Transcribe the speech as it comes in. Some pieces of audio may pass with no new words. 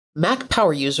Mac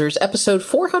Power Users, episode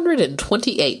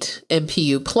 428,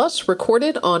 MPU Plus,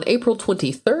 recorded on April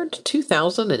 23rd,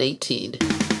 2018.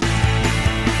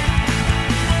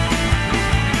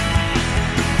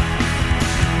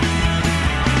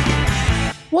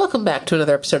 Welcome back to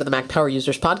another episode of the Mac Power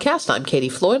Users podcast. I'm Katie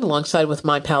Floyd, alongside with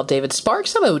my pal David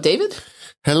Sparks. Hello, David.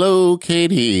 Hello,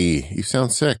 Katie. You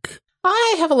sound sick.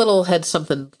 I have a little head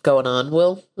something going on.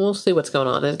 We'll see what's going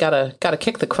on. It's gotta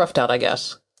kick the cruft out, I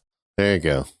guess. There you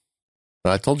go.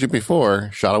 I told you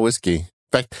before, shot of whiskey. In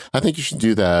fact, I think you should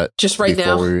do that. Just right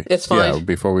now? It's fine. Yeah,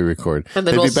 before we record. And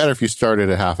then It'd be better if you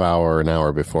started a half hour or an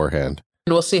hour beforehand.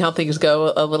 And we'll see how things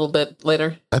go a little bit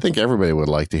later. I think everybody would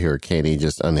like to hear Katie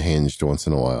just unhinged once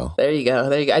in a while. There you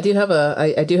go. I do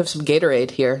have some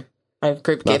Gatorade here. I have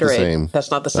grape Gatorade. Not the same.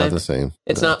 That's not the same. Not the same.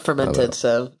 It's not fermented,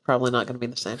 so probably not going to be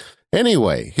the same.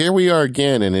 Anyway, here we are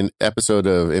again in an episode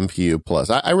of MPU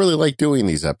Plus. I really like doing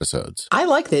these episodes. I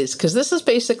like these because this is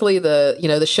basically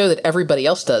the show that everybody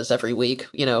else does every week.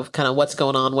 Kind of what's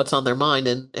going on, what's on their mind,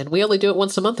 and we only do it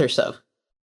once a month or so.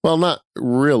 Well, not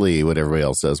really what everybody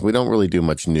else does. We don't really do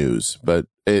much news, but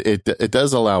it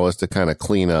does allow us to kind of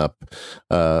clean up.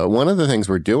 One of the things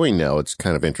we're doing now, it's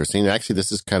kind of interesting. Actually,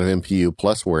 this is kind of MPU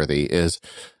Plus worthy, is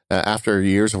after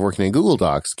years of working in Google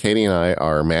Docs, Katie and I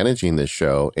are managing this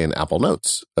show in Apple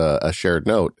Notes, a shared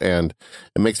note, and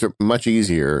it makes it much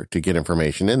easier to get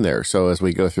information in there. So as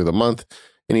we go through the month,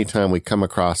 anytime we come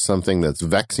across something that's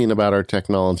vexing about our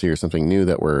technology or something new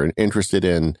that we're interested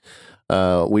in,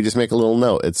 we just make a little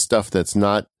note. It's stuff that's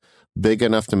not big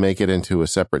enough to make it into a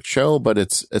separate show, but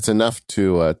it's enough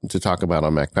to talk about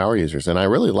on Mac Power Users. And I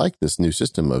really like this new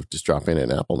system of just dropping it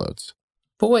in Apple Notes.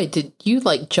 Boy, did you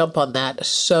jump on that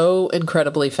so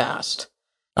incredibly fast.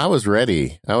 I was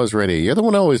ready. You're the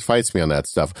one who always fights me on that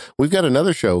stuff. We've got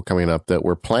another show coming up that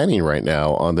we're planning right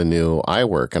now on the new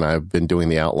iWork, and I've been doing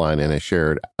the outline in a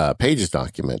shared Pages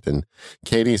document. And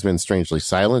Katie's been strangely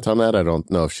silent on that. I don't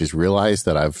know if she's realized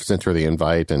that I've sent her the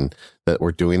invite and that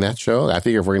we're doing that show. I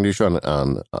figure if we're going to do a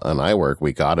show on iWork,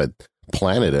 we got to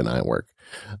plan it in iWork.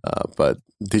 But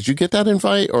did you get that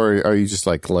invite, or are you just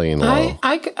laying low?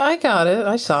 I got it.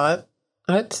 I saw it.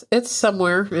 It's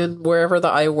somewhere in wherever the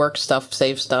iWork stuff,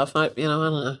 save stuff. I don't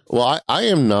know. Well, I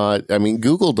am not. I mean,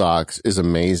 Google Docs is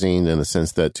amazing in the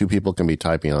sense that two people can be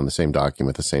typing on the same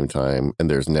document at the same time, and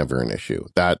there's never an issue.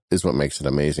 That is what makes it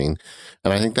amazing.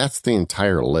 And I think that's the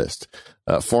entire list.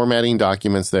 Formatting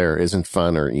documents there isn't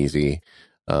fun or easy.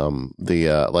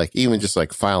 Even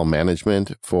just file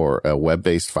management for a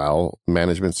web-based file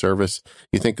management service,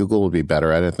 you think Google would be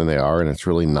better at it than they are, and it's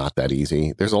really not that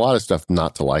easy. There's a lot of stuff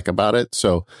not to like about it.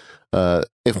 So,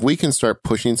 if we can start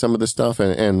pushing some of this stuff,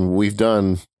 and we've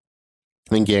done,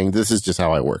 and gang, this is just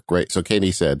how I work, right? So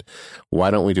Katie said,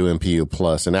 why don't we do MPU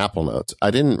Plus and Apple Notes? I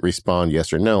didn't respond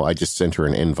yes or no. I just sent her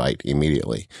an invite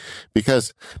immediately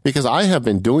because I have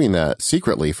been doing that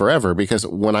secretly forever, because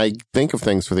when I think of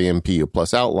things for the MPU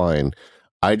Plus outline,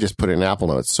 I just put it in Apple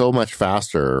Notes so much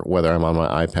faster, whether I'm on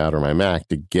my iPad or my Mac,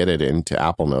 to get it into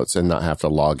Apple Notes and not have to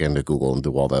log into Google and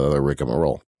do all that other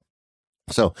rigmarole.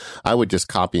 So I would just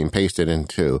copy and paste it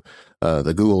into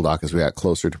the Google Doc as we got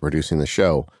closer to producing the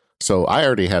show. So I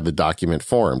already had the document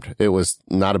formed. It was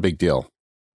not a big deal.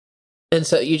 And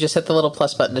so you just hit the little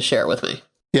plus button to share it with me.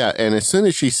 Yeah. And as soon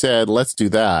as she said, let's do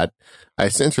that, I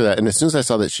sent her that. And as soon as I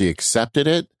saw that she accepted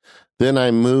it, then I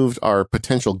moved our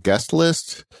potential guest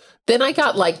list. Then I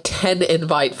got 10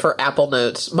 invite for Apple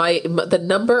Notes. The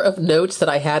number of notes that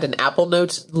I had in Apple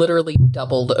Notes literally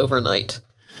doubled overnight.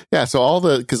 Yeah, so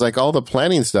because all the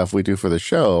planning stuff we do for the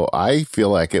show, I feel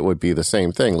like it would be the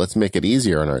same thing. Let's make it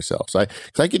easier on ourselves. I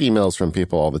get emails from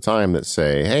people all the time that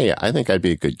say, hey, I think I'd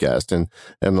be a good guest. And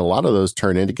a lot of those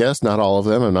turn into guests, not all of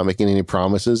them. I'm not making any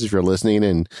promises if you're listening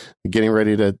and getting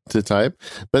ready to type.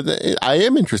 But I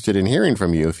am interested in hearing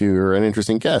from you if you're an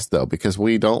interesting guest, though, because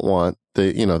we don't want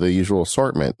the usual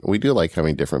assortment. We do like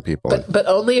having different people. But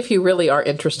only if you really are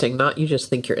interesting, not you just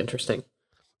think you're interesting.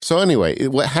 So anyway,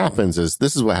 what happens is,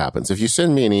 this is what happens. If you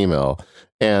send me an email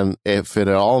and if it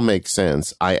all makes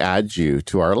sense, I add you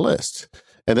to our list.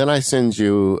 And then I send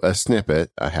you a snippet.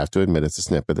 I have to admit it's a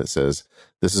snippet that says,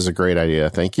 this is a great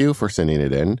idea. Thank you for sending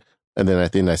it in. And then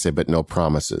at the end I say, but no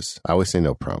promises. I always say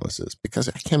no promises because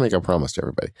I can't make a promise to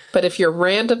everybody. But if your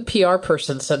random PR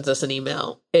person sends us an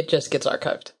email, it just gets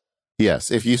archived.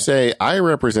 Yes. If you say, I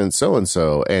represent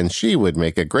so-and-so and she would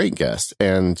make a great guest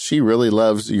and she really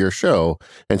loves your show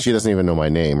and she doesn't even know my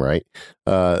name, right?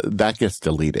 That gets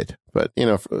deleted. But,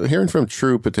 hearing from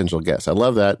true potential guests, I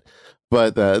love that.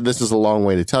 But this is a long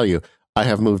way to tell you, I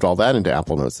have moved all that into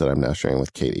Apple Notes that I'm now sharing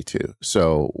with Katie too.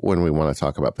 So when we want to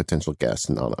talk about potential guests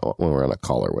and when we're on a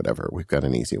call or whatever, we've got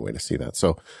an easy way to see that.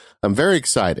 So I'm very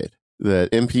excited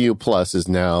that MPU Plus is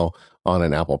now on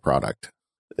an Apple product.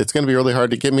 It's going to be really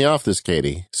hard to get me off this,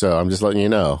 Katie. So I'm just letting you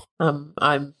know.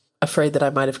 I'm afraid that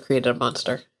I might have created a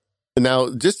monster. Now,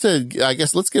 I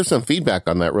guess let's give some feedback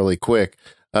on that really quick.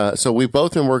 So we've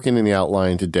both been working in the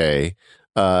outline today.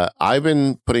 I've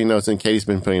been putting notes in, Katie's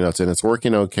been putting notes in. It's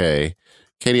working okay.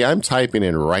 Katie, I'm typing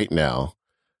in right now,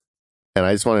 and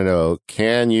I just want to know,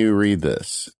 can you read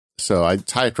this? So I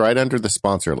typed right under the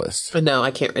sponsor list. No,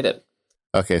 I can't read it.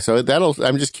 Okay, so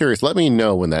I'm just curious. Let me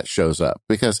know when that shows up,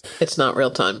 because it's not real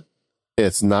time.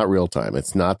 It's not real time.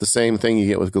 It's not the same thing you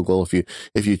get with Google.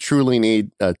 If you truly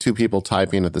need two people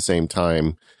typing at the same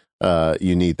time,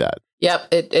 you need that. Yep,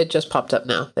 it just popped up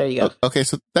now. There you go. Okay,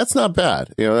 so that's not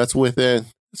bad. That's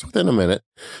within a minute,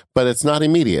 but it's not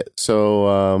immediate.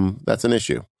 So that's an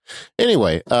issue.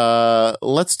 Anyway,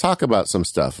 let's talk about some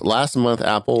stuff. Last month,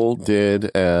 Apple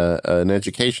did an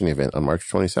education event on March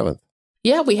 27th.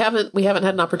 Yeah, we haven't had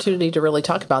an opportunity to really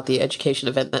talk about the education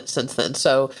event since then.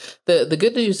 So the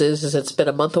good news is it's been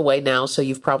a month away now. So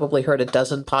you've probably heard a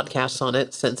dozen podcasts on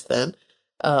it since then.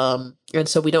 And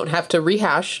so we don't have to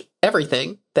rehash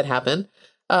everything that happened.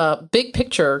 Big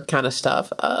picture kind of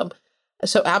stuff.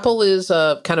 So Apple is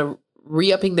kind of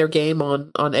re-upping their game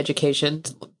on education.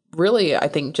 Really, I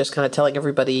think just kind of telling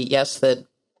everybody, yes, that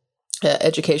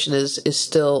education is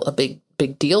still a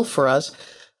big deal for us.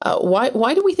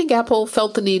 Why do we think Apple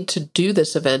felt the need to do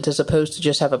this event as opposed to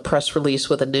just have a press release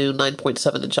with a new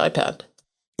 9.7-inch iPad?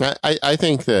 I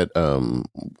think that,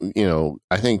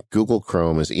 I think Google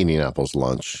Chrome is eating Apple's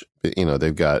lunch.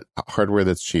 They've got hardware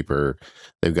that's cheaper.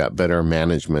 They've got better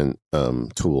management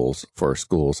tools for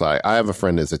schools. I have a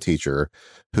friend as a teacher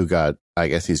who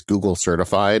he's Google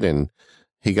certified, and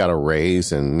he got a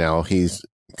raise, and now he's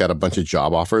got a bunch of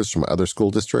job offers from other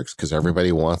school districts because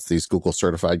everybody wants these Google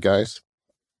certified guys.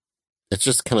 It's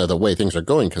just kind of the way things are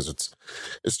going because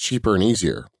it's cheaper and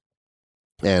easier.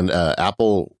 And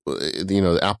Apple,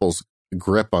 Apple's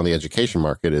grip on the education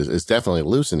market is definitely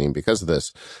loosening because of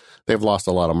this. They've lost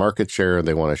a lot of market share.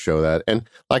 They want to show that. And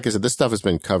like I said, this stuff has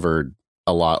been covered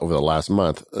a lot over the last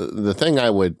month. The thing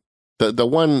the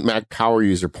one Mac power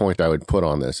user point I would put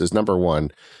on this is, number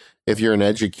one, if you're an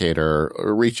educator,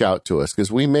 reach out to us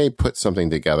because we may put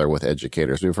something together with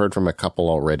educators. We've heard from a couple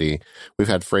already. We've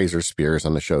had Fraser Spears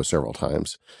on the show several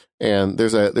times. And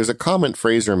there's a comment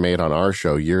Fraser made on our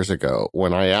show years ago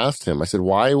when I asked him, I said,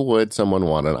 why would someone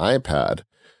want an iPad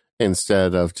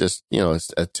instead of just,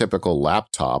 a typical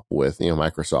laptop with,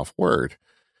 Microsoft Word?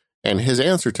 And his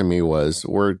answer to me was,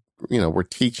 we're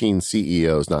teaching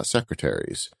CEOs, not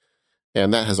secretaries.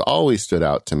 And that has always stood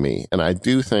out to me. And I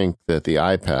do think that the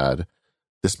iPad,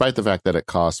 despite the fact that it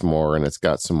costs more and it's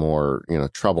got some more,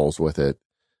 troubles with it,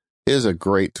 is a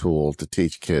great tool to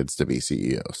teach kids to be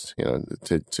CEOs,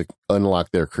 to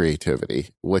unlock their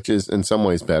creativity, which is in some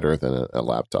ways better than a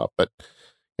laptop. But,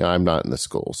 I'm not in the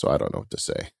school, so I don't know what to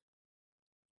say.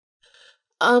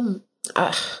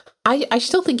 I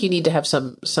still think you need to have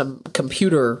some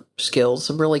computer skills,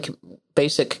 some really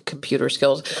basic computer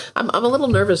skills. I'm a little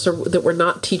nervous that we're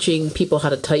not teaching people how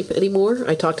to type anymore.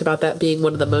 I talked about that being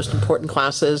one of the most important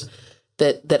classes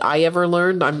that I ever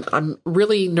learned. I'm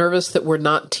really nervous that we're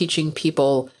not teaching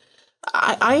people.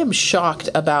 I am shocked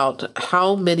about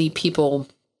how many people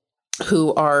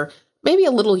who are maybe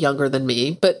a little younger than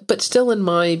me, but still in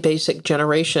my basic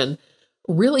generation,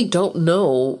 really don't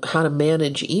know how to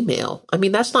manage email. I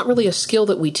mean, that's not really a skill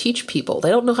that we teach people.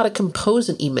 They don't know how to compose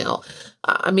an email.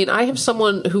 I mean, I have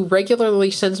someone who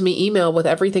regularly sends me email with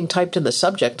everything typed in the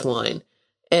subject line.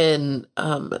 And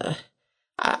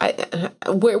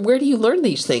where do you learn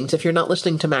these things if you're not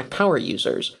listening to Mac Power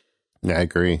users? Yeah, I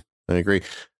agree.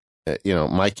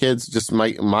 My kids, just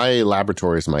my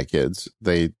laboratories, my kids,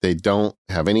 they don't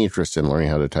have any interest in learning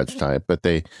how to touch type, but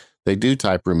they do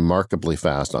type remarkably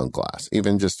fast on glass.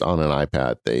 Even just on an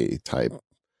iPad, they type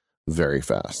very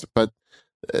fast. But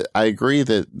I agree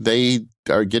that they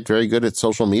get very good at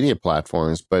social media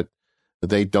platforms, but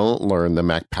they don't learn the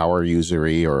Mac power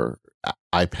usery or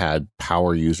iPad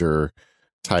power user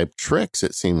type tricks,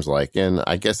 it seems like. And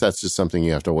I guess that's just something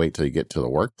you have to wait till you get to the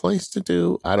workplace to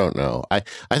do. I don't know. I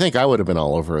think I would have been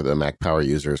all over the Mac power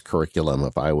users curriculum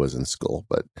if I was in school,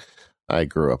 but I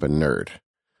grew up a nerd.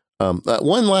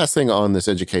 One last thing on this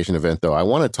education event, though, I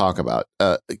want to talk about.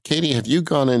 Katie, have you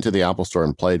gone into the Apple Store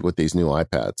and played with these new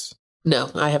iPads?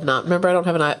 No, I have not. Remember, I don't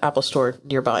have an Apple Store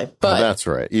nearby. But that's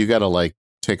right. You got to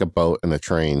take a boat and a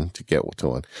train to get to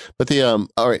one. But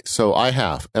all right, so I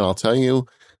have, and I'll tell you,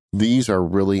 These are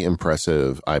really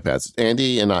impressive iPads.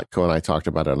 Andy and Otko and I talked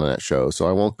about it on that show, so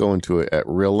I won't go into it at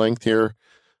real length here,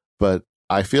 but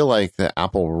I feel like that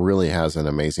Apple really has an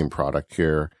amazing product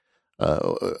here.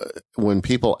 When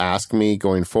people ask me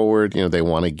going forward, they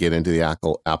want to get into the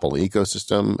Apple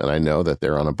ecosystem, and I know that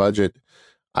they're on a budget,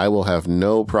 I will have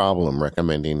no problem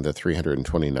recommending the $329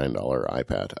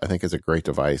 iPad. I think it's a great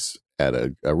device at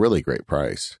a really great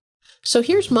price. So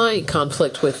here's my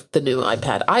conflict with the new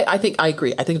iPad. I think I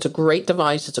agree. I think it's a great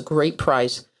device. It's a great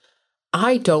price.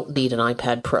 I don't need an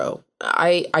iPad Pro.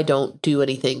 I don't do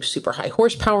anything super high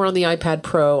horsepower on the iPad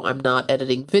Pro. I'm not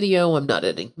editing video. I'm not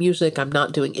editing music. I'm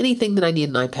not doing anything that I need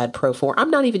an iPad Pro for.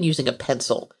 I'm not even using a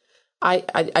pencil. I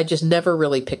just never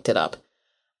really picked it up.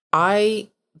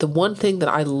 The one thing that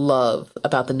I love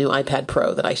about the new iPad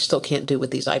Pro that I still can't do with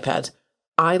these iPads,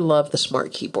 I love the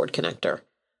smart keyboard connector.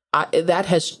 That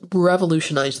has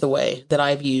revolutionized the way that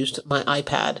I've used my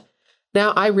iPad.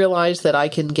 Now I realize that I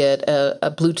can get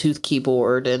a Bluetooth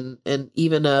keyboard and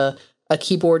even a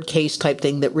keyboard case type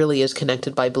thing that really is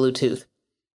connected by Bluetooth.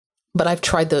 But I've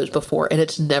tried those before and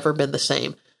it's never been the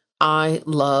same. I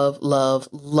love, love,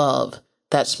 love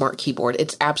that smart keyboard.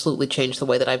 It's absolutely changed the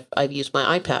way that I've used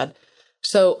my iPad.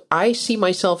 So I see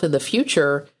myself in the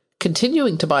future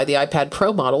continuing to buy the iPad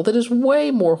Pro model that is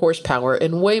way more horsepower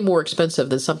and way more expensive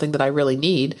than something that I really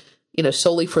need,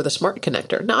 solely for the smart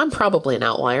connector. Now, I'm probably an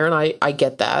outlier, and I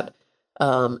get that.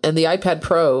 And the iPad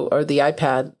Pro, or the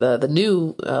iPad, the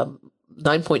new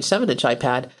 9.7-inch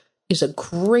iPad, is a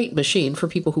great machine for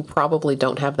people who probably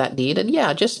don't have that need. And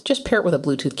yeah, just pair it with a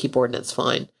Bluetooth keyboard and it's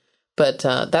fine. But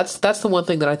that's the one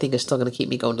thing that I think is still going to keep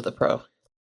me going to the Pro.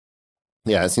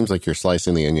 Yeah, it seems like you're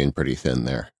slicing the onion pretty thin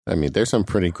there. I mean, there's some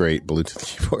pretty great Bluetooth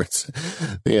keyboards.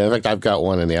 Yeah, in fact, I've got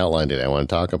one in the outline today I want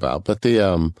to talk about. But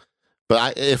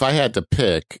if I had to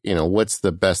pick, what's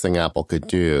the best thing Apple could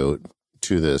do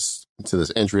to this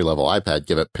entry level iPad,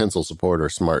 give it pencil support or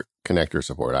smart connector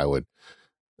support,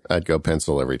 I'd go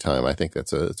pencil every time. I think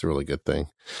it's a really good thing.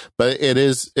 But it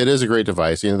is a great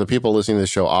device. The people listening to the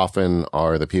show often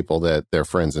are the people that their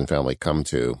friends and family come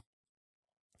to.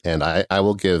 And I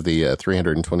will give the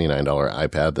 $329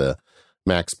 iPad the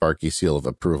Mac Sparky seal of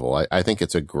approval. I think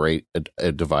it's a great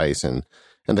device, and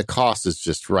the cost is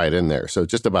just right in there. So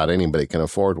just about anybody can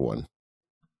afford one.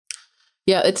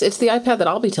 Yeah, it's the iPad that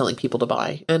I'll be telling people to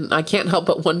buy. And I can't help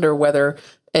but wonder whether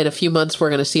in a few months we're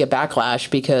going to see a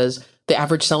backlash because the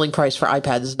average selling price for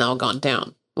iPads has now gone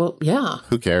down. Well, yeah.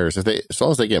 Who cares? As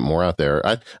long as they get more out there,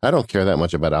 I don't care that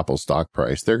much about Apple's stock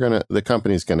price. The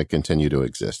company's gonna continue to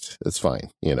exist. It's fine,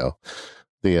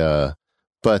 But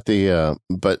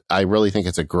I really think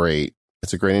it's a great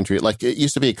entry. Like it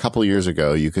used to be a couple years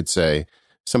ago, you could say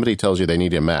somebody tells you they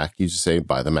need a Mac, you just say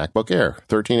buy the MacBook Air,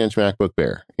 13-inch MacBook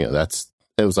Air.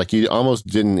 It was like you almost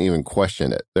didn't even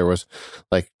question it. There was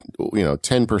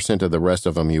 10% of the rest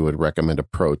of them you would recommend a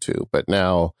Pro to, but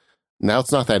now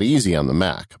it's not that easy on the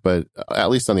Mac, but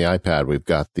at least on the iPad, we've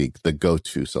got the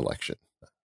go-to selection.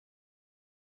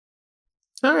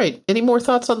 All right. Any more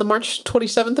thoughts on the March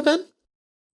 27th event?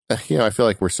 I feel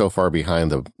like we're so far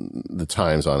behind the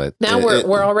times on it. Now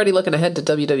we're already looking ahead to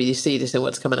WWDC to see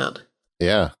what's coming out.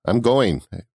 Yeah, I'm going.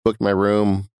 I booked my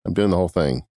room. I'm doing the whole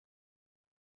thing.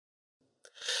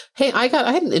 Hey, I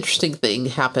had an interesting thing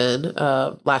happen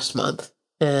last month.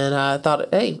 And I thought,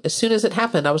 hey, as soon as it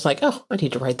happened, I was like, oh, I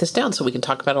need to write this down so we can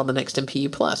talk about it on the next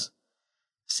MPU Plus.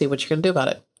 See what you're going to do about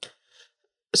it.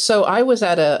 So I was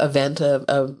at an event,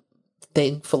 a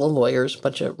thing full of lawyers,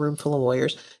 a room full of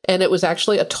lawyers. And it was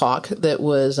actually a talk that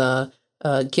was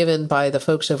given by the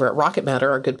folks over at Rocket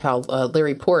Matter. Our good pal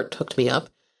Larry Port hooked me up.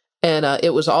 And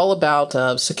it was all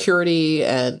about security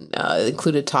and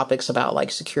included topics about like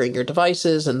securing your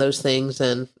devices and those things,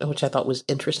 and which I thought was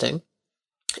interesting.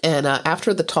 And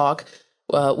after the talk,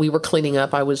 we were cleaning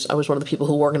up. I was one of the people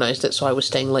who organized it, so I was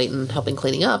staying late and helping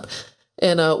cleaning up.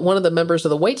 And one of the members of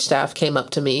the wait staff came up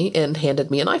to me and handed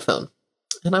me an iPhone.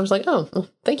 And I was like, oh, well,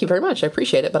 thank you very much. I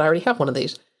appreciate it, but I already have one of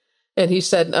these. And he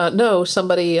said, no,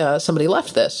 somebody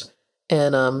left this.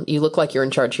 And you look like you're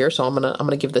in charge here, so I'm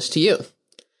gonna give this to you.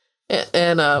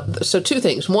 And so two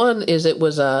things. One is it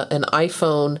was an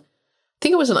iPhone. I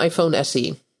think it was an iPhone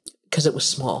SE because it was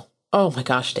small. Oh my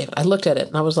gosh, David. I looked at it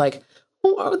and I was like,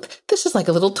 oh, this is like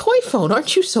a little toy phone.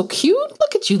 Aren't you so cute?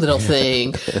 Look at you, little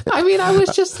thing. I mean, I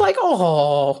was just like,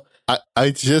 oh.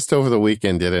 I just over the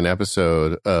weekend did an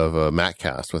episode of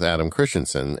MacCast with Adam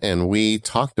Christensen, and we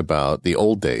talked about the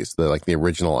old days, the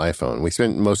original iPhone. We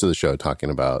spent most of the show talking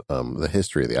about the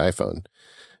history of the iPhone.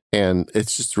 And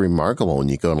it's just remarkable when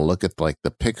you go and look at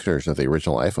the pictures of the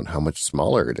original iPhone, how much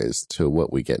smaller it is to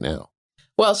what we get now.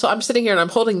 Well, so I'm sitting here and I'm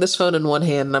holding this phone in one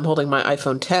hand and I'm holding my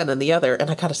iPhone 10 in the other.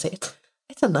 And I got to say,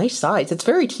 it's a nice size. It's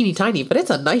very teeny tiny, but it's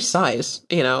a nice size.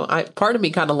 Part of me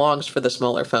kind of longs for the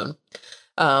smaller phone.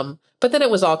 But then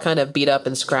it was all kind of beat up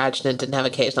and scratched and didn't have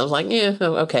a case. And I was like, yeah,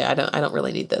 okay, I don't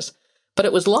really need this. But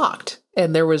it was locked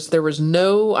and there was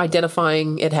no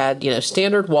identifying. It had,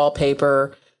 standard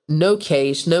wallpaper, no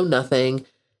case, no nothing.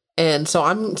 And so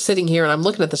I'm sitting here and I'm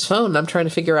looking at this phone and I'm trying to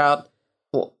figure out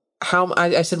how.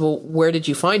 I said, well, where did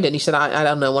you find it? And he said, I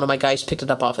don't know. One of my guys picked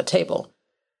it up off a table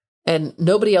and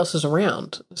nobody else is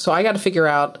around. So I got to figure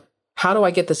out, how do I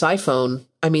get this iPhone?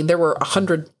 I mean, there were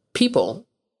 100 people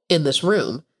in this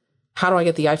room. How do I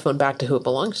get the iPhone back to who it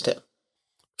belongs to?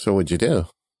 So what'd you do?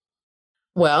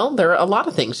 Well, there are a lot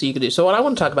of things that you can do. So what I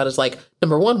want to talk about is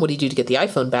number one, what do you do to get the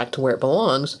iPhone back to where it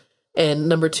belongs? And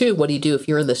number two, what do you do if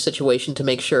you're in this situation to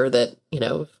make sure that,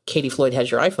 if Katie Floyd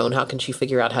has your iPhone, how can she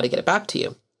figure out how to get it back to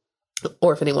you?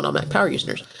 Or if anyone on Mac Power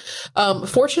users.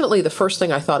 Fortunately, the first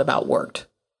thing I thought about worked.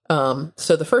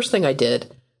 So the first thing I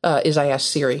did is I asked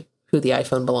Siri who the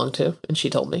iPhone belonged to, and she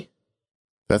told me.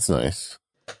 That's nice.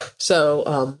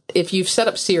 So if you've set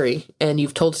up Siri and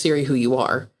you've told Siri who you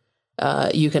are,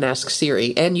 you can ask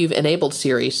Siri, and you've enabled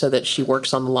Siri so that she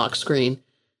works on the lock screen.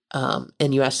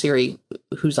 And you ask Siri,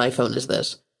 whose iPhone is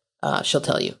this? She'll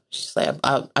tell you. She's like,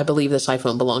 I believe this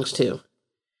iPhone belongs to.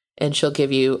 And she'll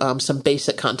give you some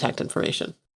basic contact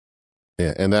information.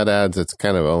 Yeah, and that adds its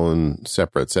kind of own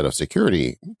separate set of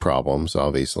security problems,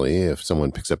 obviously. If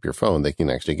someone picks up your phone, they can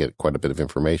actually get quite a bit of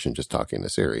information just talking to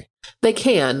Siri. They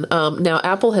can. Now,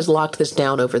 Apple has locked this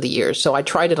down over the years, so I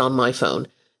tried it on my phone.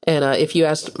 And if you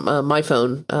asked my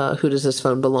phone, who does this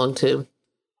phone belong to?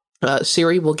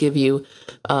 Siri will give you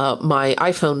my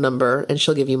iPhone number, and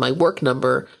she'll give you my work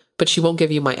number, but she won't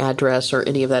give you my address or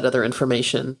any of that other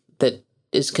information that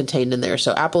is contained in there.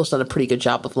 So Apple's done a pretty good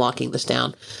job of locking this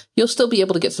down. You'll still be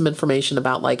able to get some information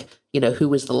about who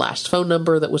was the last phone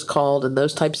number that was called and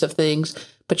those types of things,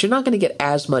 but you're not going to get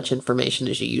as much information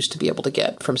as you used to be able to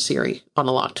get from Siri on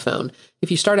a locked phone.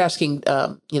 If you start asking,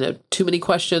 too many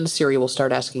questions, Siri will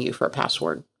start asking you for a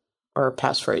password or a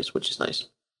passphrase, which is nice.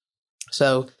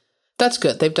 So that's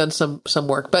good. They've done some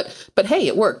work, but hey,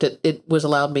 it worked. It was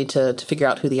allowed me to figure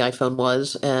out who the iPhone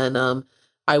was, and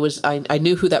I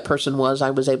knew who that person was.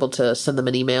 I was able to send them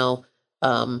an email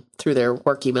through their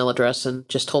work email address and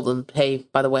just told them, hey,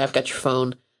 by the way, I've got your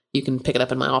phone. You can pick it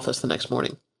up in my office the next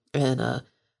morning. And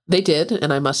they did.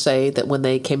 And I must say that when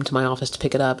they came to my office to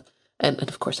pick it up, and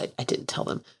of course I didn't tell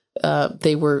them,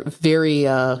 they were very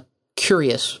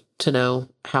curious to know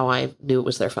how I knew it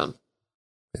was their phone.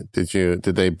 Did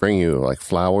they bring you like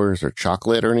flowers or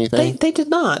chocolate or anything? They did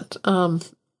not.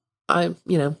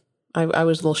 I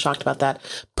was a little shocked about that.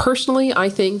 Personally, I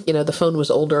think, the phone was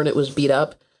older and it was beat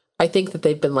up. I think that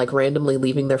they've been randomly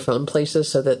leaving their phone places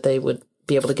so that they would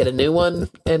be able to get a new one.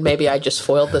 And maybe I just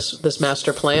foiled this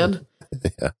master plan,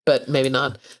 yeah. But maybe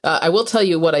not. I will tell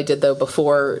you what I did though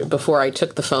before I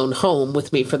took the phone home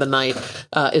with me for the night,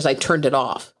 is I turned it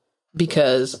off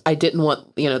because I didn't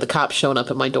want, the cops showing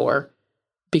up at my door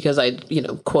because I'd,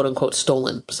 quote unquote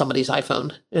stolen somebody's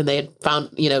iPhone and they had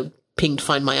found, pinged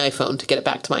find my iPhone to get it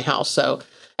back to my house. So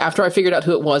after I figured out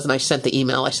who it was and I sent the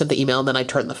email and then I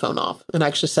turned the phone off. And I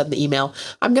actually said in the email,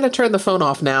 I'm going to turn the phone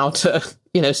off now to,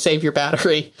 save your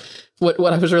battery. What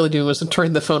I was really doing was to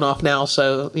turn the phone off now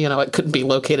so, it couldn't be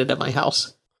located at my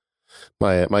house.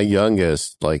 My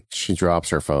youngest, she drops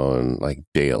her phone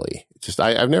daily.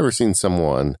 I've never seen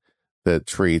someone that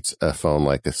treats a phone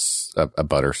like a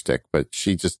butter stick, but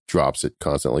she just drops it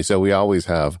constantly. So we always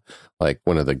have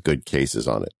one of the good cases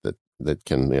on it that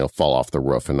can, fall off the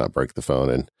roof and not break the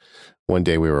phone. And one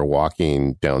day we were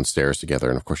walking downstairs together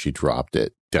and of course she dropped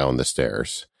it down the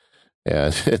stairs.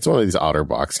 And it's one of these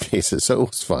OtterBox cases, so it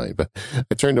was fine. But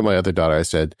I turned to my other daughter. I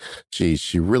said, she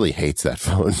really hates that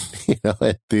phone,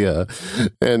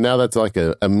 and now that's like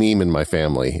a meme in my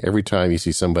family. Every time you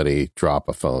see somebody drop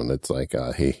a phone, it's like,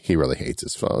 he really hates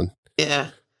his phone. Yeah.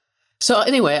 So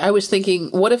anyway, I was thinking,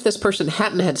 what if this person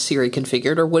hadn't had Siri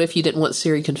configured, or what if you didn't want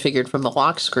Siri configured from the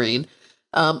lock screen?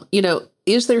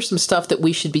 Is there some stuff that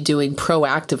we should be doing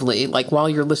proactively, like while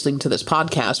you're listening to this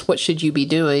podcast? What should you be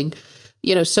doing?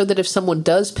 So that if someone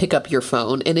does pick up your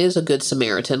phone and is a good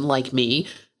Samaritan like me,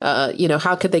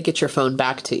 how could they get your phone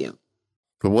back to you?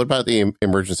 But what about the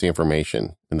emergency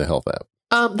information in the health app?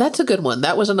 That's a good one.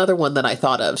 That was another one that I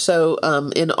thought of. So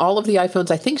in all of the iPhones,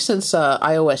 I think since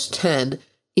iOS 10,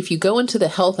 if you go into the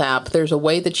health app, there's a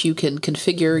way that you can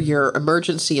configure your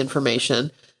emergency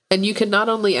information. And you can not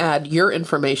only add your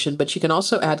information, but you can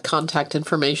also add contact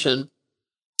information,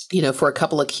 for a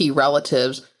couple of key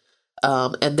relatives.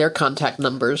 And their contact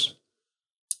numbers.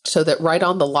 so that right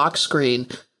on the lock screen,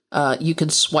 you can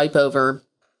swipe over.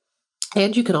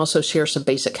 And you can also share some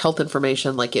basic health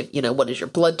information, like if, what is your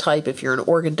blood type, if you're an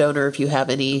organ donor, if you have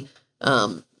any,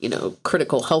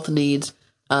 critical health needs,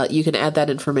 you can add that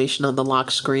information on the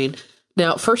lock screen.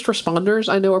 Now, first responders,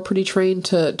 I know, are pretty trained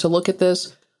to look at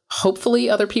this. Hopefully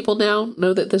other people now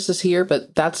know that this is here,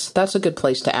 but that's a good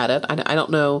place to add it. I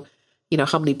don't know,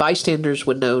 how many bystanders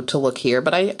would know to look here,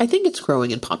 but I think it's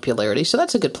growing in popularity. So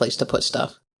that's a good place to put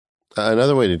stuff.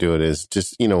 Another way to do it is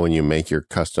just, when you make your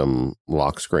custom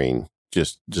lock screen,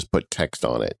 just put text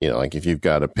on it. Like if you've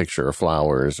got a picture of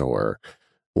flowers or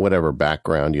whatever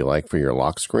background you like for your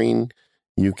lock screen,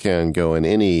 you can go in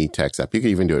any text app. You can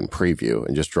even do it in preview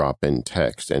and just drop in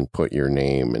text and put your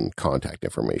name and contact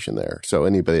information there. So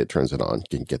anybody that turns it on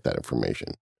can get that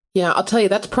information. Yeah, I'll tell you,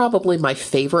 that's probably my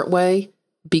favorite way,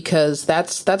 because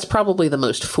that's probably the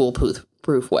most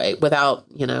foolproof way without,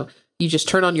 you just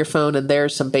turn on your phone and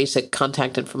there's some basic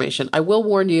contact information. I will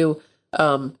warn you,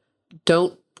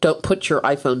 don't put your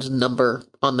iPhone's number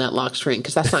on that lock screen,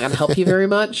 because that's not going to help you very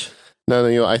much.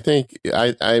 No, I think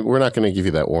we're not going to give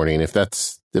you that warning. If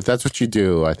that's what you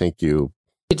do, I think you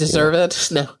deserve it.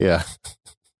 No. Yeah.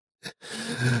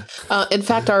 In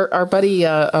fact, our buddy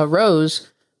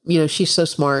Rose, she's so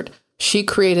smart. She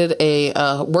created a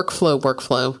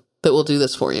workflow that will do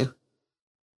this for you.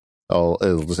 Oh,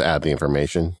 it'll just add the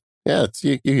information. Yeah,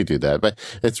 you could do that, but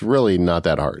it's really not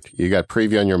that hard. You got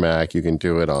preview on your Mac. You can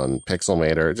do it on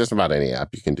Pixelmator. Just about any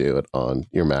app you can do it on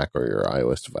your Mac or your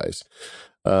iOS device.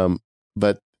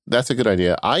 But that's a good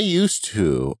idea. I used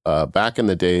to, back in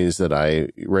the days that I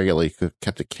regularly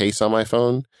kept a case on my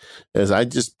phone, is I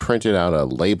just printed out a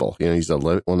label. Use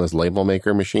one of those label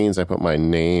maker machines. I put my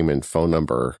name and phone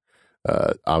number,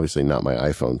 obviously not my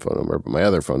iPhone phone number, but my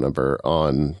other phone number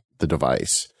on the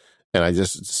device. And I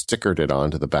just stickered it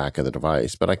onto the back of the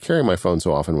device. But I carry my phone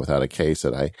so often without a case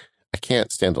that I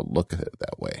can't stand to look at it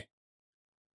that way.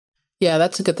 Yeah,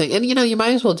 that's a good thing. And, you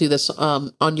might as well do this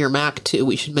on your Mac, too.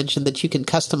 We should mention that you can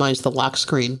customize the lock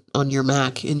screen on your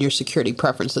Mac in your security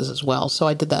preferences as well. So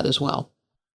I did that as well.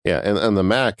 Yeah, and on the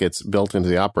Mac, it's built into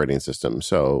the operating system.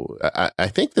 So I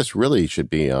think this really should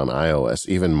be on iOS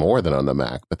even more than on the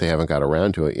Mac, but they haven't got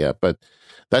around to it yet. But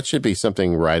that should be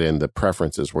something right in the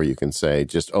preferences where you can say,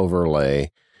 just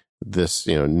overlay this,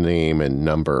 name and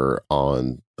number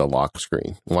on the lock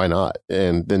screen. Why not?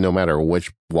 And then no matter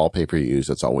which wallpaper you use,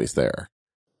 it's always there.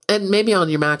 And maybe on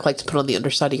your Mac, like to put on the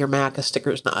underside of your Mac, a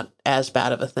sticker is not as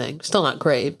bad of a thing. Still not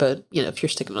great, but, if you're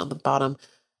sticking it on the bottom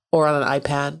or on an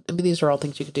iPad, these are all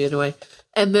things you could do anyway.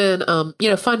 And then,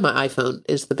 Find My iPhone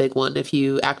is the big one. If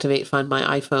you activate Find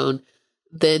My iPhone,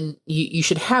 then you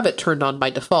should have it turned on by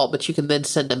default, but you can then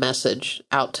send a message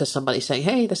out to somebody saying,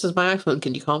 hey, this is my iPhone.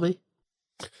 Can you call me?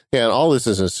 Yeah, and all this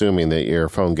is assuming that your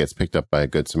phone gets picked up by a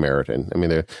good Samaritan.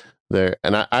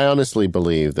 And I honestly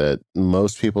believe that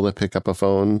most people that pick up a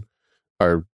phone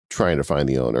are trying to find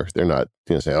the owner. They're not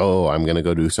going to say, oh, I'm going to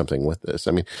go do something with this.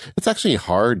 It's actually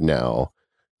hard now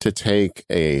to take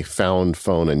a found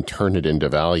phone and turn it into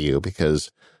value,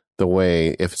 because the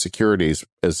way, if security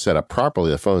is set up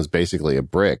properly, the phone is basically a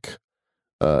brick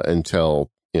until,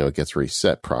 it gets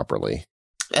reset properly.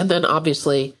 And then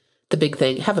obviously the big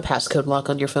thing, have a passcode lock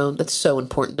on your phone. That's so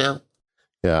important now.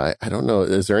 Yeah, I don't know.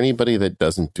 Is there anybody that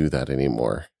doesn't do that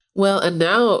anymore? Well, and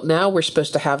now we're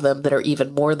supposed to have them that are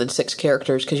even more than 6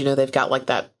 characters, because, they've got like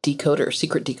that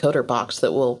secret decoder box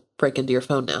that will break into your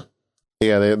phone now.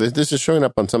 Yeah, this is showing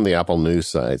up on some of the Apple News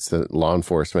sites that law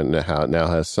enforcement now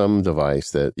has some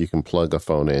device that you can plug a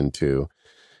phone into,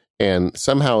 and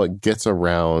somehow it gets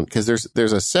around, because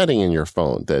there's a setting in your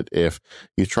phone that if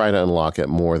you try to unlock it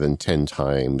more than 10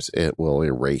 times, it will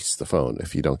erase the phone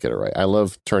if you don't get it right. I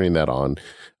love turning that on.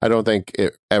 I don't think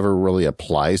it ever really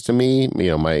applies to me.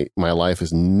 My life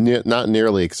is not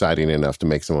nearly exciting enough to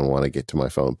make someone want to get to my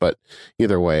phone. But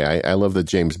either way, I love the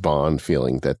James Bond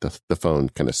feeling that the phone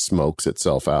kind of smokes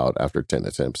itself out after 10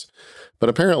 attempts. But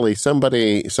apparently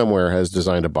somebody somewhere has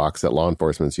designed a box that law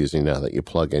enforcement's using now that you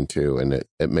plug into, and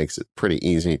it makes it pretty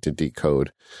easy to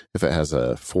decode if it has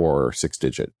a 4 or 6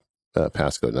 digit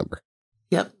passcode number.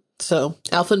 Yep. So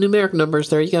alphanumeric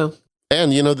numbers, there you go.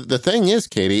 And, the thing is,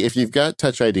 Katie, if you've got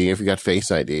Touch ID, if you've got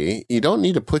Face ID, you don't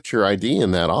need to put your ID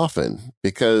in that often,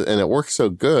 and it works so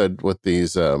good with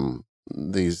these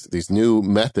new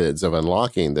methods of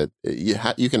unlocking that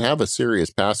you can have a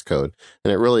serious passcode,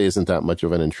 and it really isn't that much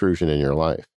of an intrusion in your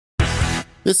life.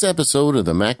 This episode of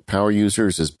the Mac Power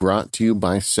Users is brought to you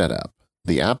by Setup,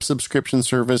 the app subscription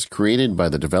service created by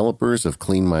the developers of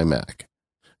Clean My Mac.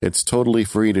 It's totally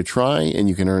free to try, and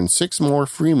you can earn 6 more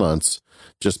free months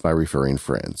just by referring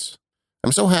friends.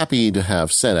 I'm so happy to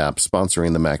have SetApp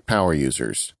sponsoring the Mac Power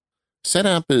Users.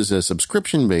 SetApp is a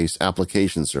subscription-based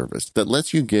application service that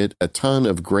lets you get a ton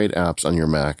of great apps on your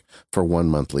Mac for one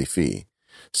monthly fee.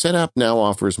 SetApp now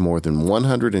offers more than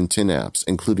 110 apps,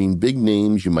 including big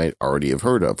names you might already have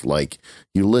heard of, like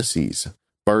Ulysses,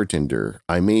 Bartender,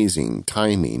 iMazing,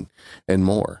 Timing, and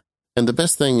more. And the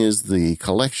best thing is the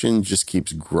collection just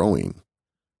keeps growing.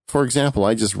 For example,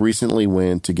 I just recently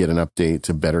went to get an update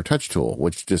to Better Touch Tool,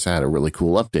 which just had a really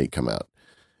cool update come out.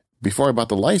 Before I bought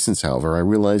the license, however, I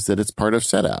realized that it's part of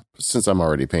SetApp. Since I'm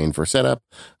already paying for SetApp,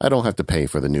 I don't have to pay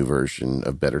for the new version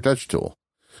of Better Touch Tool.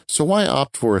 So why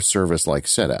opt for a service like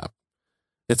SetApp?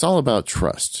 It's all about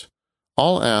trust.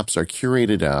 All apps are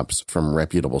curated apps from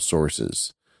reputable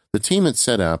sources. The team at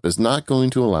SetApp is not going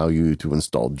to allow you to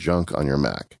install junk on your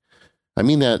Mac. I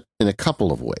mean that in a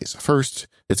couple of ways. First,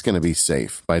 it's going to be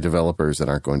safe by developers that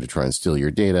aren't going to try and steal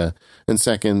your data. And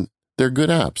second, they're good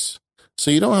apps. So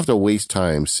you don't have to waste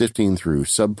time sifting through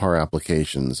subpar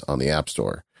applications on the App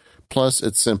Store. Plus,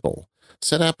 it's simple.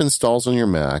 SetApp installs on your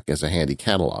Mac as a handy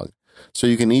catalog, so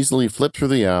you can easily flip through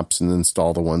the apps and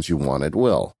install the ones you want at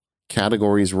will.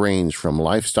 Categories range from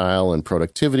lifestyle and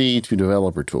productivity to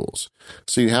developer tools,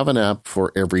 so you have an app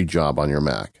for every job on your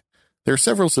Mac. There are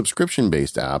several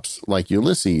subscription-based apps, like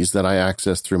Ulysses, that I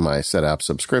access through my SetApp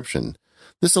subscription.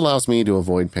 This allows me to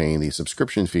avoid paying the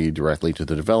subscription fee directly to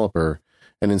the developer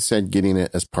and instead getting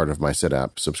it as part of my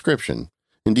SetApp subscription.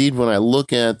 Indeed, when I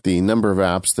look at the number of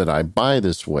apps that I buy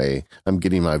this way, I'm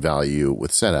getting my value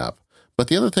with SetApp. But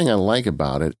the other thing I like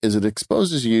about it is it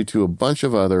exposes you to a bunch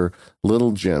of other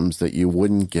little gems that you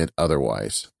wouldn't get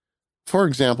otherwise. For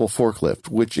example, Forklift,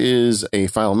 which is a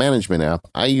file management app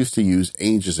I used to use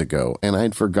ages ago and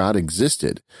I'd forgot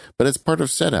existed, but it's part of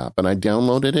SetApp and I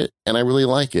downloaded it and I really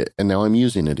like it and now I'm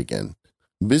using it again.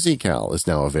 BusyCal is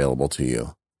now available to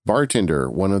you. Bartender,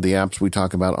 one of the apps we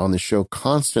talk about on the show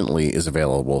constantly, is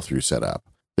available through SetApp.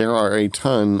 There are a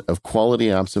ton of quality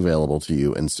apps available to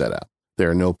you in SetApp.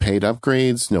 There are no paid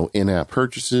upgrades, no in-app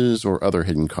purchases, or other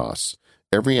hidden costs.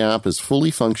 Every app is fully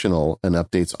functional and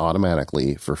updates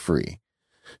automatically for free.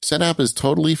 SetApp is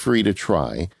totally free to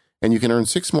try, and you can earn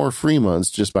 6 more free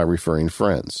months just by referring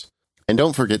friends. And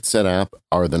don't forget, SetApp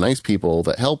are the nice people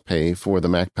that help pay for the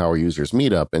Mac Power Users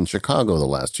meetup in Chicago the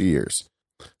last 2 years.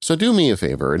 So do me a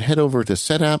favor and head over to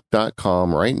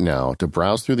setapp.com right now to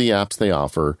browse through the apps they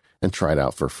offer and try it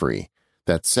out for free.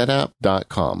 That's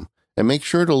setapp.com. And make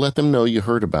sure to let them know you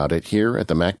heard about it here at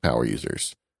the Mac Power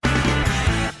Users.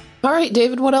 All right,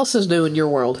 David, what else is new in your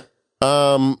world?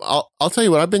 I'll tell you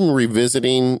what, I've been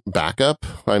revisiting backup.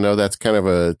 I know that's kind of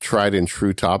a tried and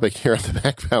true topic here at the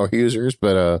Mac Power Users,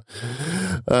 but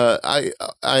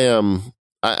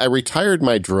I retired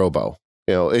my Drobo.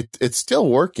 You know, it's still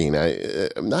working.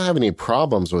 I'm not having any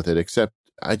problems with it, except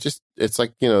it's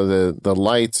like, you know, the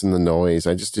lights and the noise.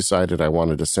 I just decided I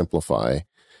wanted to simplify.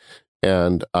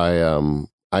 And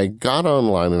I got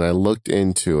online and I looked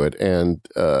into it, and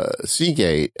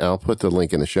Seagate, I'll put the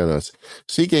link in the show notes.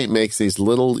 Seagate makes these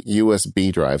little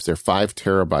USB drives. They're 5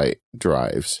 terabyte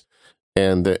drives,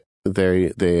 and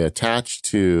they attach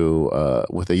to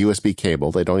with a USB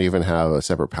cable. They don't even have a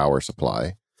separate power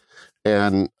supply.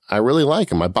 And I really like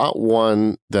them. I bought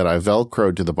one that I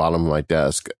Velcroed to the bottom of my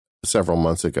desk several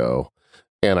months ago,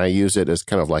 and I use it as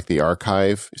kind of like the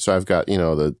archive. So I've got, you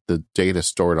know, the data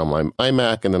stored on my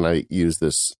iMac, and then I use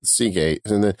this Seagate.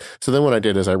 And then what I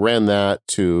did is I ran that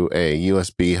to a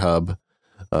USB hub,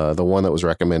 the one that was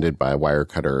recommended by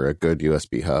Wirecutter, a good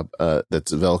USB hub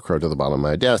that's Velcroed to the bottom of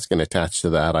my desk. And attached to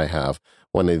that, I have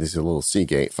one of these little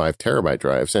Seagate 5 terabyte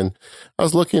drives. And I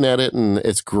was looking at it, and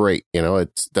it's great. You know,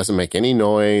 it doesn't make any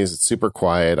noise. It's super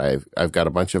quiet. I've got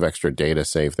a bunch of extra data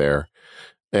saved there.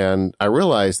 And I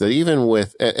realized that even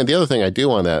with, and the other thing I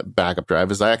do on that backup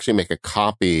drive is I actually make a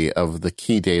copy of the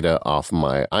key data off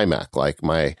my iMac, like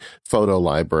my photo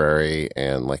library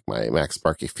and like my Mac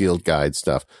Sparky Field Guide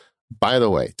stuff. By the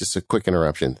way, just a quick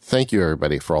interruption. Thank you,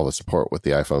 everybody, for all the support with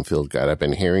the iPhone Field Guide. I've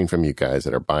been hearing from you guys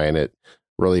that are buying it.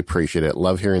 Really appreciate it.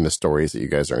 Love hearing the stories that you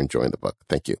guys are enjoying the book.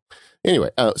 Thank you.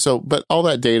 Anyway, but all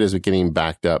that data is getting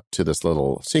backed up to this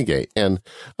little Seagate, and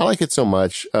I like it so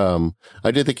much.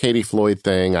 I did the Katie Floyd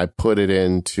thing. I put it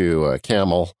into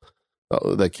Camel,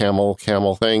 the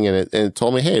Camel thing, and it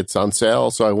told me, hey, it's on sale.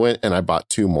 So I went and I bought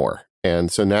 2 more.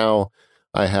 And so now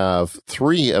I have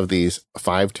 3 of these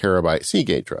 5 terabyte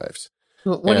Seagate drives.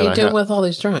 What are you doing with all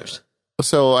these drives?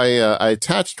 So I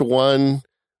attached one.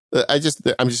 I'm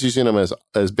just using them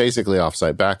as basically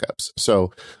offsite backups.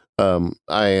 So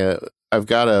I've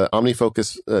got a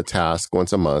OmniFocus task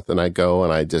once a month, and I go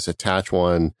and I just attach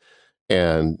one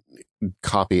and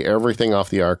copy everything off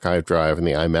the archive drive and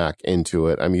the iMac into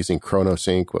it. I'm using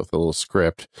ChronoSync with a little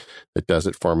script that does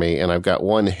it for me. And I've got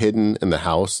one hidden in the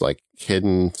house, like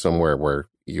hidden somewhere where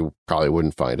you probably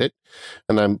wouldn't find it.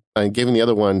 And I'm giving the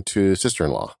other one to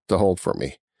sister-in-law to hold for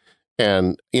me.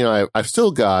 And, I've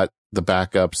still got the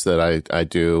backups that I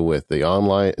do with the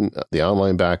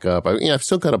online backup. I've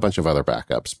still got a bunch of other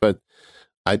backups, but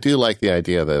I do like the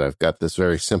idea that I've got this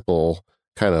very simple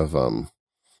kind of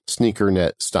sneaker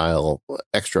net style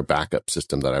extra backup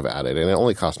system that I've added, and it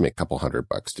only cost me a couple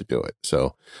 $100 to do it.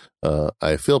 So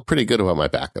I feel pretty good about my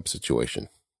backup situation.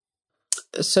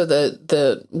 So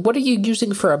the what are you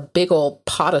using for a big old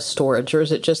pot of storage, or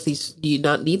is it just these? Do you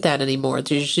not need that anymore?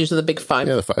 You're just using the big 5?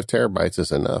 Yeah, the 5 terabytes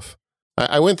is enough.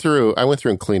 I went through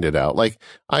and cleaned it out. Like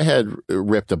I had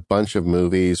ripped a bunch of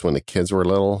movies when the kids were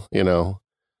little,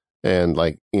 and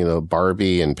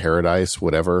Barbie and Paradise,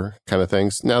 whatever kind of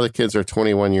things. Now the kids are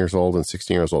 21 years old and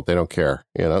 16 years old. They don't care,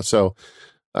 So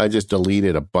I just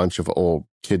deleted a bunch of old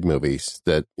kid movies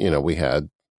that, we had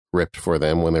ripped for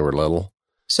them when they were little.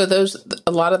 So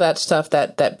a lot of that stuff,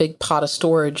 that big pot of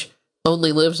storage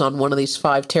only lives on one of these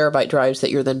 5 terabyte drives that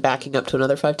you're then backing up to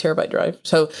another 5 terabyte drive.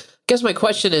 So I guess my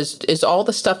question is all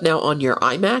the stuff now on your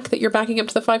iMac that you're backing up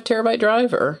to the 5 terabyte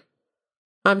drive, or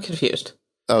I'm confused?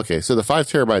 Okay, so the 5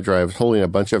 terabyte drive is holding a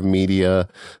bunch of media,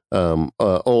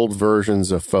 old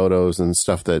versions of photos and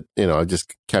stuff that, I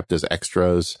just kept as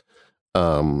extras,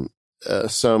 some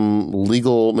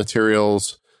legal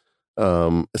materials,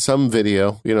 some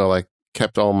video, like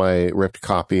kept all my ripped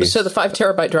copies. So the 5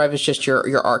 terabyte drive is just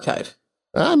your archive.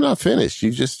 I'm not finished.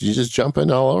 You just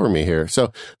jumping all over me here.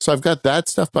 So I've got that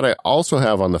stuff, but I also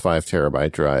have on the 5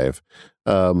 terabyte drive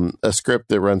a script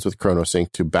that runs with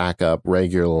ChronoSync to back up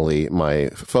regularly my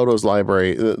photos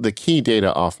library, the key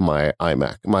data off my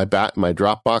iMac, my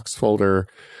Dropbox folder,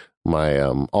 my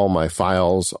all my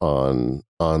files on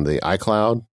the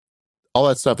iCloud. All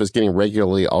that stuff is getting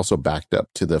regularly also backed up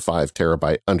to the 5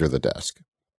 terabyte under the desk.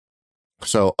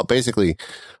 So basically,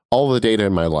 all the data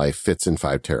in my life fits in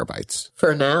 5 terabytes.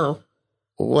 For now.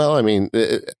 Well, I mean,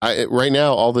 right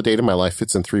now, all the data in my life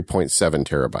fits in 3.7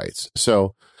 terabytes.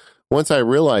 So once I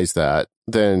realized that,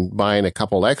 then buying a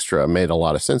couple extra made a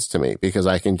lot of sense to me because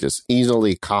I can just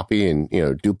easily copy and,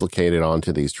 duplicate it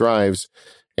onto these drives,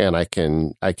 and I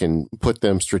can put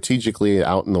them strategically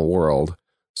out in the world.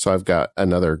 So I've got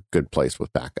another good place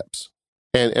with backups.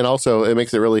 And also it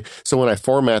makes it really, so when I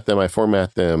format them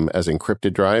as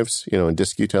encrypted drives, in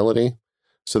disk utility.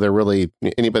 So they're really,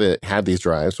 anybody that had these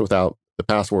drives without the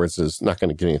passwords is not going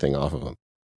to get anything off of them.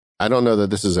 I don't know that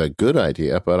this is a good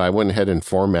idea, but I went ahead and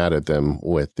formatted them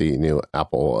with the new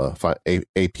Apple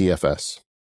APFS.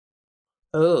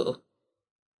 Oh,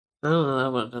 I don't know that I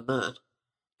would have done that.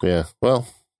 Yeah, well.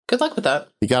 Good luck with that.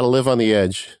 You got to live on the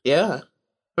edge. Yeah.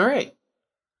 All right.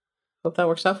 Hope that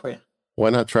works out for you. Why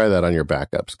not try that on your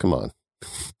backups? Come on.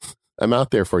 I'm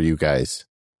out there for you guys.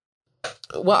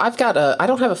 Well, I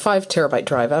don't have a 5 terabyte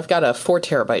drive. I've got a 4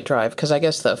 terabyte drive because I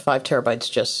guess the 5 terabytes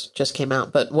just came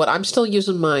out. But what I'm still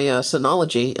using my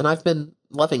Synology, and I've been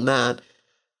loving that.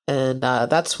 And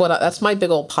that's my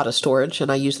big old pot of storage.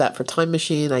 And I use that for Time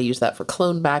Machine. I use that for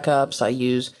clone backups. I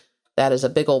use that as a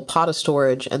big old pot of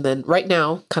storage. And then right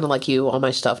now, kind of like you, all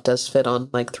my stuff does fit on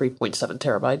like 3.7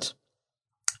 terabytes.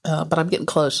 But I'm getting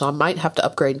close, so I might have to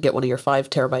upgrade and get one of your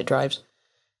 5 terabyte drives.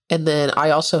 And then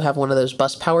I also have one of those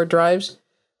bus powered drives.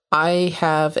 I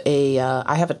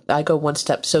go one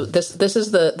step. So this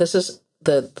is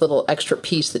the little extra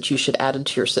piece that you should add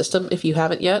into your system if you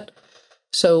haven't yet.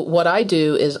 So what I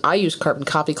do is I use Carbon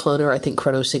Copy Cloner. I think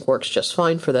ChronoSync works just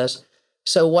fine for this.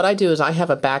 So what I do is I have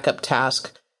a backup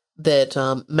task that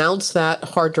mounts that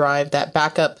hard drive, that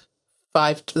backup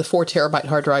the 4 terabyte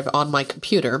hard drive on my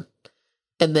computer,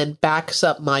 and then backs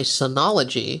up my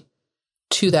Synology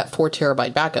to that 4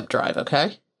 terabyte backup drive,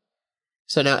 okay?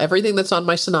 So now everything that's on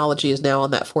my Synology is now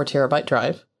on that 4 terabyte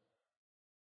drive.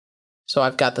 So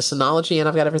I've got the Synology and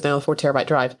I've got everything on the 4 terabyte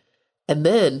drive. And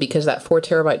then, because that 4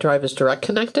 terabyte drive is direct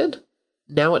connected,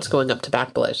 now it's going up to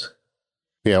Backblaze.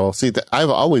 Yeah, well, see, I've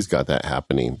always got that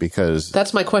happening because...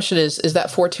 That's my question is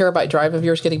that 4 terabyte drive of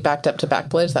yours getting backed up to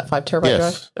Backblaze, that 5 terabyte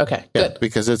drive? Okay, yeah, good.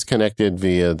 Because it's connected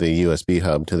via the USB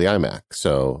hub to the iMac.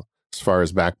 So as far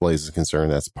as Backblaze is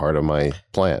concerned, that's part of my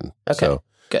plan. Okay, so,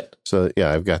 good. So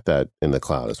yeah, I've got that in the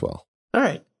cloud as well. All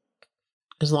right.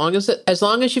 As long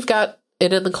as you've got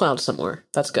it in the cloud somewhere,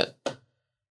 that's good.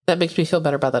 That makes me feel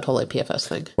better about that whole APFS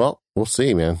thing. Well, we'll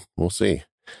see, man. We'll see.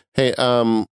 Hey,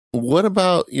 what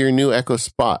about your new Echo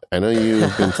Spot? I know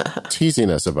you've been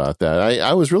teasing us about that.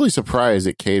 I was really surprised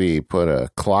that Katie put a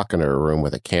clock in her room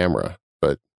with a camera,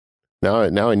 but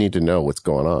now I need to know what's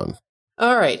going on.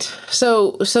 All right.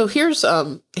 So here's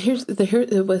the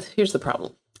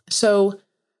problem. So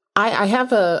I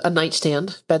have a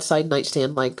nightstand, bedside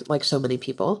nightstand, like so many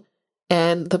people,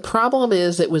 and the problem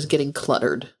is it was getting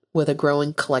cluttered with a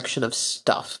growing collection of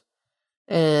stuff.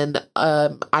 And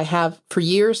I have for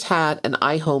years had an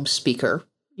iHome speaker.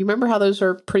 You remember how those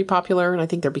are pretty popular, and I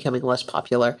think they're becoming less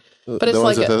popular. But it's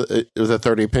like it was a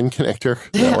 30-pin connector.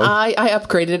 I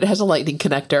upgraded. It has a lightning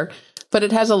connector, but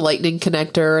it has a lightning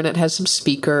connector, and it has some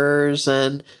speakers,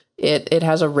 and it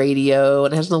has a radio,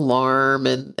 and it has an alarm,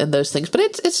 and those things. But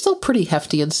it's still pretty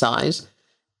hefty in size.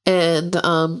 And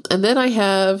then I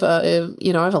have I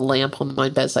have a lamp on my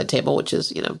bedside table, which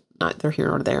is neither here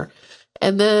nor there.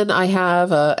 And then I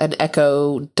have an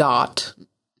Echo Dot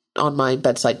on my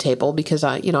bedside table because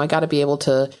I got to be able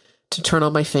to turn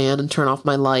on my fan and turn off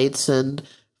my lights and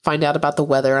find out about the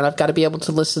weather. And I've got to be able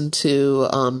to listen to,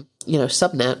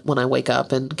 Subnet when I wake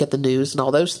up and get the news and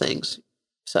all those things.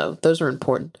 So those are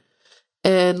important.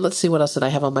 And let's see, what else did I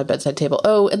have on my bedside table?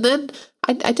 Oh, and then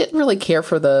I didn't really care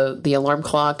for the alarm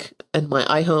clock and my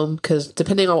iHome because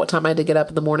depending on what time I had to get up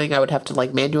in the morning, I would have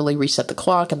to manually reset the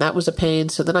clock, and that was a pain.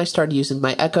 So then I started using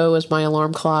my Echo as my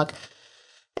alarm clock.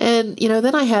 And,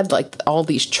 then I had all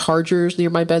these chargers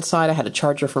near my bedside. I had a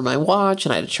charger for my watch,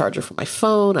 and I had a charger for my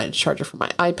phone. I had a charger for my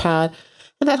iPad.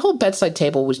 And that whole bedside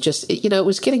table was just, it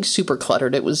was getting super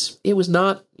cluttered. It was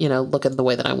not, looking the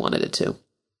way that I wanted it to.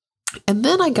 And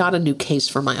then I got a new case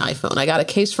for my iPhone. I got a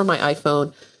case for my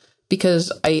iPhone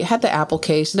because I had the Apple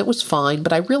case and it was fine,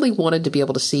 but I really wanted to be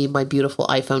able to see my beautiful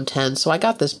iPhone 10. So I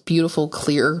got this beautiful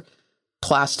clear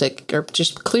plastic or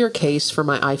just clear case for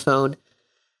my iPhone.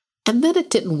 And then it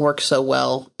didn't work so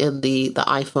well in the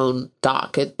iPhone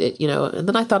dock. And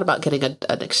then I thought about getting an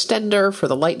extender for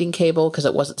the lightning cable because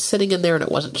it wasn't sitting in there and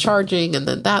it wasn't charging. And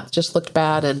then that just looked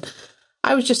bad. And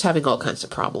I was just having all kinds of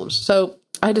problems. So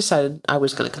I decided I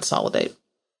was going to consolidate.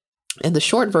 And the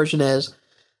short version is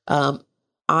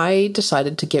I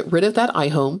decided to get rid of that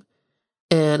iHome,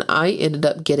 and I ended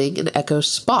up getting an Echo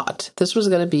Spot. This was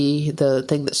going to be the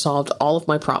thing that solved all of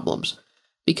my problems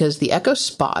because the Echo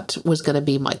Spot was going to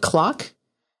be my clock,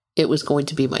 it was going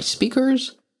to be my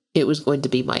speakers, it was going to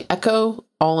be my Echo,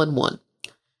 all in one.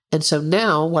 And so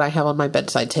now what I have on my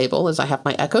bedside table is I have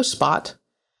my Echo Spot,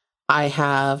 I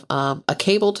have a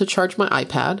cable to charge my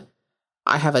iPad,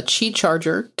 I have a Qi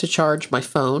charger to charge my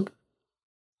phone,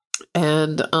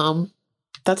 and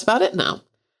that's about it now.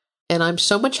 And I'm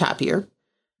so much happier.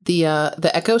 The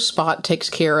Echo Spot takes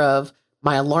care of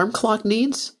my alarm clock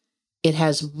needs. It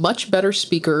has much better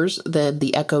speakers than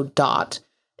the Echo Dot.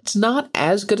 It's not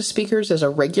as good as speakers as a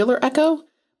regular Echo,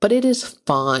 but it is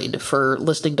fine for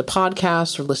listening to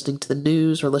podcasts or listening to the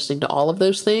news or listening to all of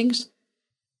those things.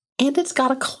 And it's got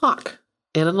a clock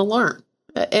and an alarm.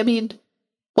 I mean,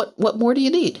 what more do you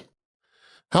need?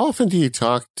 How often do you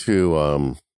talk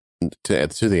to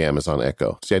the Amazon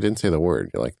Echo? See, I didn't say the word.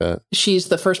 You like that? She's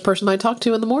the first person I talk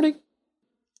to in the morning.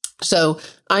 So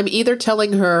I'm either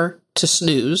telling her to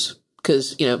snooze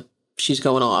because, she's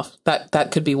going off.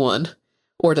 That could be one.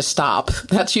 Or to stop.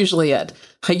 That's usually it.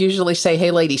 I usually say,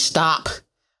 hey, lady, stop.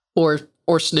 Or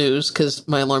snooze because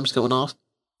my alarm's going off.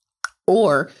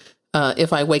 Or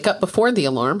if I wake up before the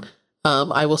alarm,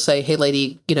 I will say, hey,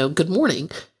 lady, good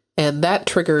morning. And that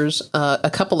triggers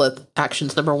a couple of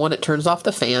actions. Number one, it turns off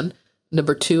the fan.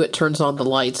 Number two, it turns on the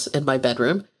lights in my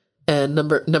bedroom. And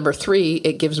number three,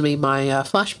 it gives me my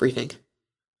flash briefing.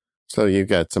 So you've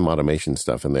got some automation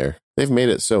stuff in there. They've made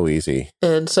it so easy.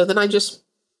 And so then I just,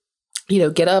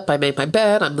 get up, I made my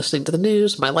bed, I'm listening to the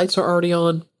news, my lights are already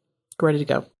on, ready to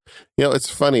go. It's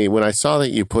funny. When I saw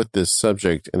that you put this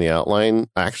subject in the outline,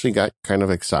 I actually got kind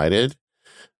of excited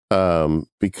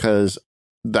because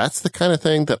that's the kind of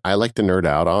thing that I like to nerd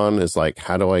out on is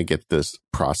how do I get this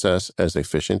process as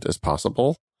efficient as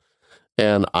possible?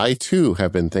 And I, too,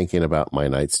 have been thinking about my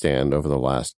nightstand over the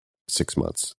last 6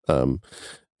 months.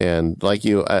 And like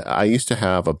you, I used to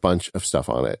have a bunch of stuff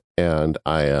on it, and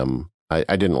I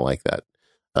didn't like that.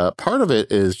 Part of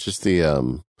it is just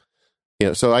the,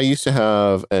 so I used to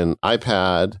have an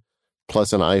iPad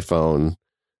plus an iPhone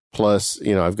plus,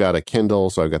 I've got a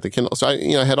Kindle, so I've got the Kindle. So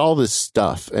I had all this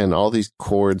stuff and all these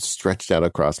cords stretched out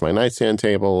across my nightstand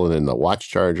table and then the watch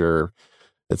charger,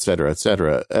 et cetera, et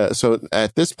cetera. So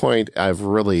at this point, I've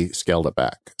really scaled it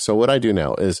back. So what I do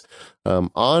now is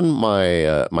on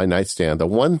my my nightstand, the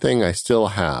one thing I still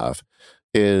have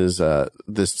is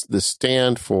this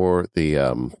stand for the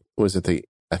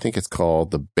I think it's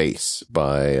called the Base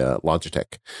by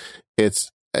Logitech. It's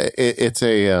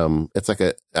like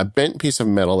a bent piece of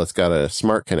metal that's got a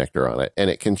smart connector on it, and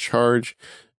it can charge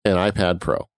an iPad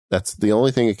Pro. That's the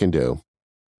only thing it can do.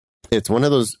 It's one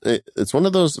of those. It's one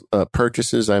of those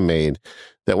purchases I made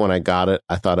that when I got it,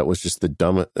 I thought it was just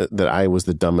that I was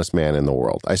the dumbest man in the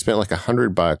world. I spent like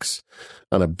 $100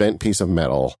 on a bent piece of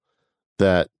metal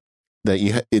that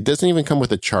it doesn't even come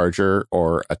with a charger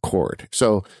or a cord.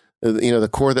 So the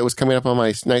cord that was coming up on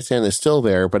my nightstand is still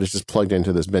there, but it's just plugged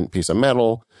into this bent piece of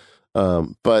metal.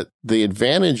 But the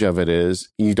advantage of it is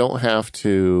you don't have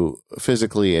to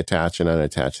physically attach and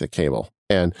unattach the cable.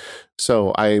 And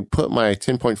so I put my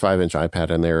 10.5-inch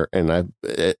iPad in there, and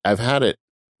I've had it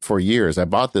for years. I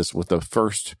bought this with the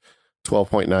first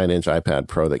 12.9-inch iPad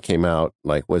Pro that came out,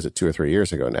 like, was it 2 or 3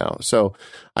 years ago now? So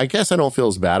I guess I don't feel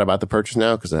as bad about the purchase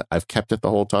now because I've kept it the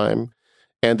whole time.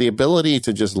 And the ability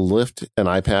to just lift an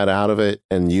iPad out of it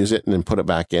and use it and then put it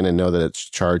back in and know that it's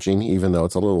charging, even though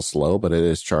it's a little slow, but it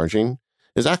is charging,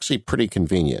 is actually pretty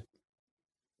convenient.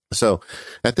 So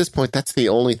at this point, that's the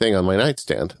only thing on my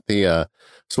nightstand. So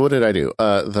what did I do?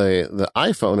 The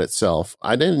iPhone itself,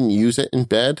 I didn't use it in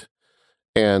bed,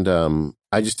 and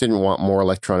I just didn't want more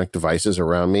electronic devices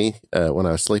around me when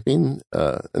I was sleeping.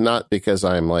 Not because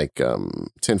I'm like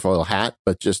tinfoil hat,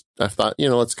 but just I thought,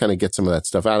 let's kind of get some of that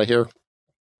stuff out of here.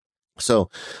 So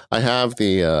I have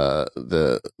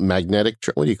the magnetic.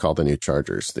 What do you call the new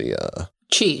chargers? The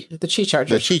Qi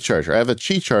charger. The Qi charger. I have a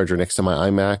Qi charger next to my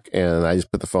iMac, and I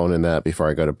just put the phone in that before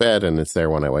I go to bed, and it's there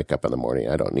when I wake up in the morning.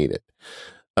 I don't need it.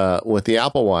 With the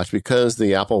Apple Watch, because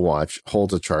the Apple Watch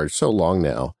holds a charge so long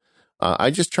now,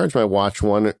 I just charge my watch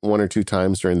one or two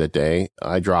times during the day.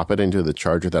 I drop it into the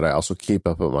charger that I also keep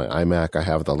up at my iMac. I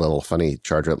have the little funny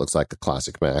charger that looks like a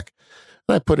classic Mac.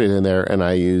 And I put it in there, and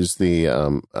I use the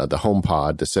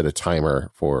HomePod to set a timer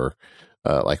for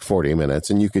like 40 minutes.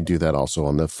 And you could do that also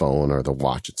on the phone or the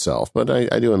watch itself. But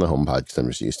I do on the HomePod because I'm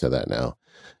just used to that now.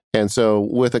 And so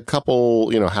with a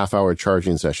couple, half-hour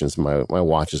charging sessions, my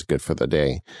watch is good for the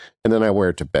day. And then I wear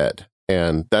it to bed.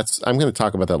 And I'm going to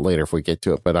talk about that later if we get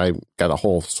to it, but I got a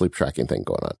whole sleep tracking thing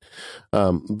going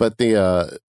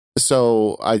on.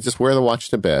 So I just wear the watch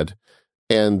to bed,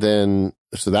 and then,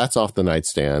 so that's off the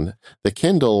nightstand. The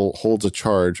Kindle holds a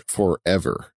charge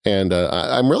forever. And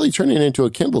I'm really turning into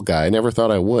a Kindle guy. I never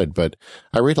thought I would, but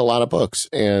I read a lot of books,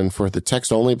 and for the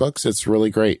text only books, it's really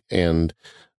great. And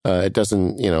it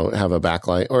doesn't, have a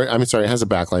backlight, or I'm sorry, it has a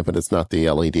backlight, but it's not the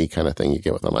LED kind of thing you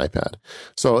get with an iPad.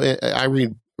 So I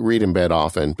read in bed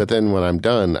often, but then when I'm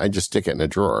done, I just stick it in a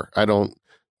drawer. I don't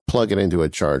plug it into a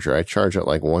charger. I charge it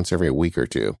like once every week or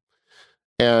two.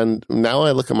 And now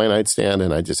I look at my nightstand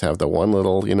and I just have the one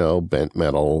little, bent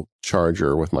metal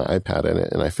charger with my iPad in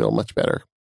it, and I feel much better.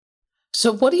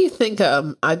 So what do you think?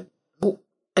 I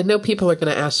know people are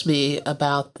going to ask me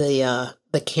about the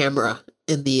camera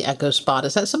in the Echo Spot.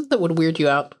 Is that something that would weird you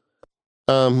out?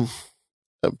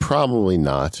 Probably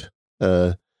not.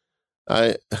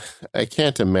 I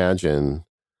can't imagine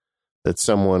that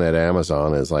someone at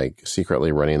Amazon is like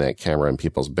secretly running that camera in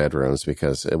people's bedrooms,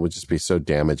 because it would just be so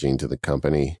damaging to the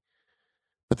company.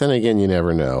 But then again, you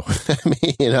never know. I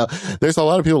mean, there's a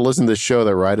lot of people listen to this show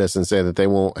that write us and say that they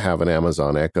won't have an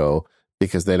Amazon Echo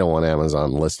because they don't want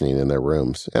Amazon listening in their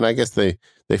rooms. And I guess they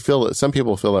feel that some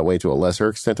people feel that way to a lesser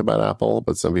extent about Apple,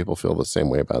 but some people feel the same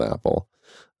way about Apple.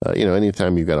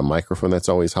 Anytime you've got a microphone that's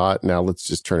always hot, now let's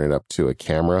just turn it up to a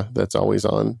camera that's always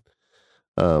on.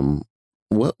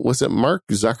 What was it, Mark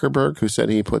Zuckerberg, who said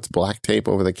he puts black tape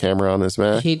over the camera on his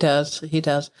Mac? He does.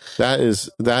 That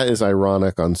is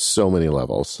ironic on so many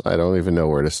levels. I don't even know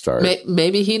where to start.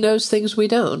 Maybe he knows things we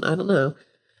don't. I don't know.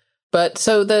 But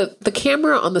so the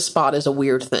camera on the Spot is a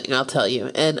weird thing, I'll tell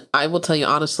you. And I will tell you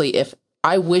honestly, if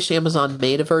I wish Amazon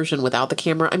made a version without the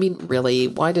camera. I mean, really,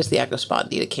 why does the Echo Spot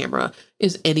need a camera?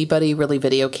 Is anybody really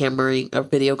video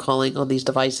calling on these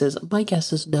devices? My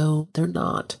guess is no, they're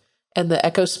not. And the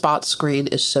Echo Spot screen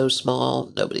is so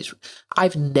small,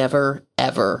 I've never,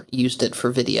 ever used it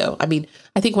for video. I mean,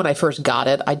 I think when I first got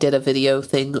it, I did a video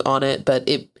thing on it, but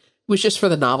it was just for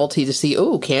the novelty to see,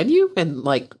 oh, can you? And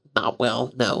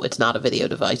no, it's not a video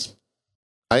device.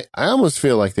 I almost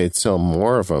feel like they'd sell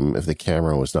more of them if the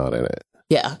camera was not in it.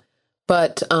 Yeah,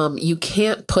 but you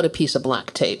can't put a piece of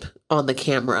black tape on the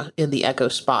camera in the Echo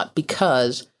Spot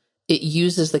because it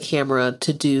uses the camera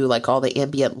to do like all the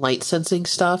ambient light sensing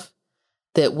stuff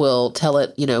that will tell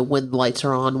it, when lights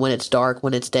are on, when it's dark,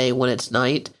 when it's day, when it's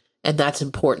night. And that's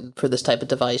important for this type of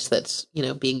device that's,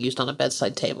 being used on a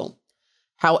bedside table.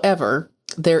 However,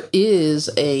 there is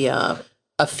a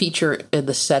feature in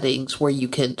the settings where you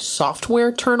can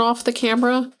software turn off the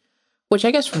camera, which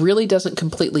I guess really doesn't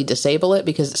completely disable it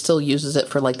because it still uses it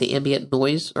for like the ambient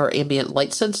noise or ambient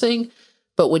light sensing.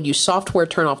 But when you software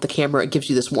turn off the camera, it gives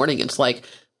you this warning. It's like,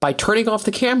 by turning off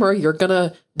the camera, you're going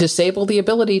to disable the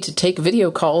ability to take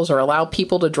video calls or allow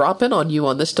people to drop in on you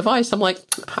on this device. I'm like,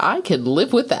 I can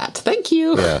live with that. Thank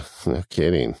you. Yeah, no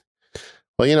kidding.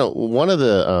 Well, one of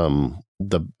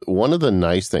the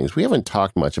nice things, we haven't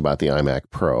talked much about the iMac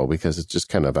Pro because it's just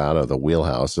kind of out of the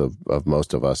wheelhouse of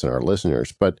most of us and our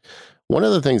listeners. But one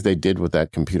of the things they did with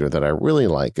that computer that I really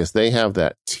like is they have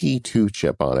that T2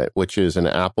 chip on it, which is an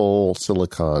Apple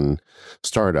Silicon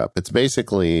startup. It's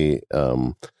basically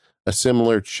a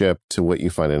similar chip to what you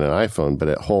find in an iPhone, but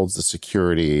it holds the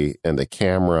security and the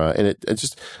camera, and it's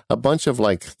just a bunch of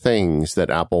like things that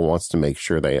Apple wants to make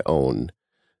sure they own.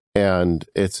 And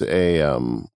it's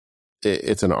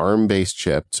an ARM-based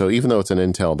chip. So even though it's an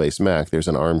Intel-based Mac, there's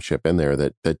an ARM chip in there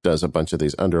that does a bunch of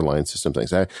these underlying system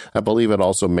things. I believe it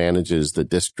also manages the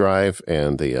disk drive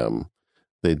and the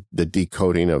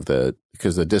decoding of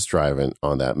because the disk drive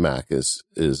on that Mac is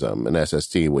an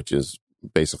SSD, which is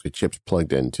basically chips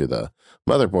plugged into the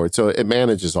motherboard. So it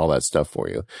manages all that stuff for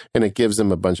you, and it gives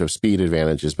them a bunch of speed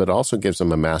advantages, but also gives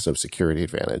them a massive security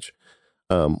advantage.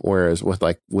 Whereas with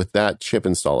that chip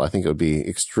installed, I think it would be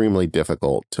extremely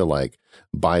difficult to like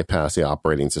bypass the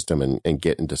operating system and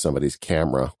get into somebody's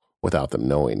camera without them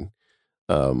knowing.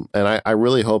 And I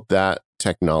really hope that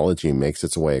technology makes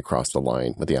its way across the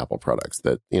line with the Apple products,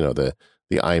 that, the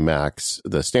iMacs,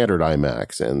 the standard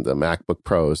iMacs and the MacBook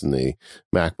Pros and the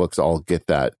MacBooks all get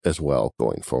that as well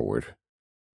going forward.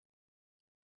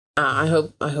 I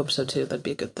hope so too. That'd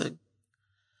be a good thing.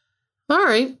 All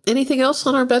right. Anything else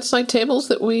on our bedside tables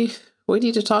that we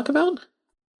need to talk about?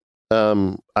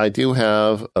 I do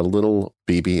have a little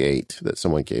BB-8 that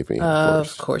someone gave me.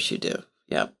 Of course you do.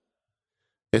 Yep.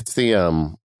 It's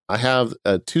I have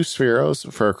 2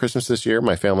 Spheros for Christmas this year.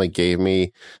 My family gave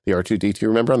me the R2-D2.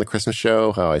 Remember on the Christmas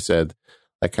show how I said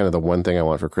like kind of the one thing I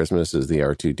want for Christmas is the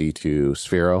R2-D2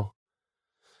 Sphero?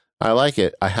 I like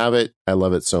it. I have it. I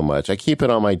love it so much. I keep it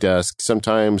on my desk.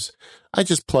 Sometimes I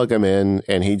just plug him in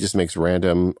and he just makes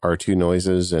random R2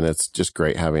 noises, and it's just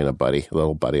great having a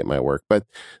little buddy at my work. But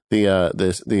the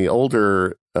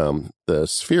older the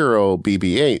Sphero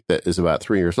BB-8 that is about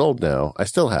 3 years old now, I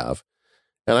still have.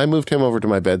 And I moved him over to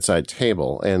my bedside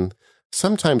table, and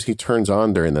sometimes he turns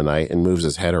on during the night and moves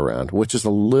his head around, which is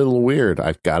a little weird,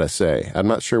 I've got to say. I'm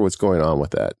not sure what's going on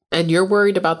with that. And you're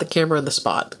worried about the camera in the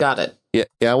spot. Got it.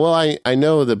 Yeah. Well, I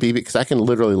know the BB because I can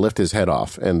literally lift his head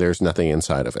off and there's nothing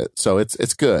inside of it. So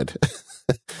it's good.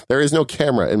 There is no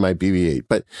camera in my BB-8,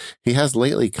 but he has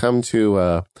lately come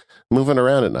to moving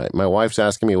around at night. My wife's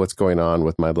asking me what's going on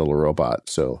with my little robot.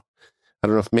 So I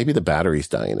don't know if maybe the battery's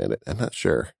dying in it. I'm not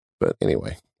sure. But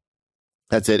anyway,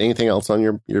 that's it. Anything else on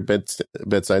your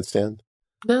bedside stand?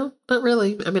 No, not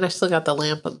really. I mean, I still got the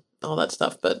lamp and all that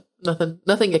stuff, but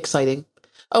nothing exciting.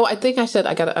 Oh, I think I said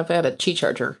I've had a Qi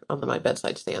charger on my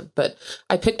bedside stand, but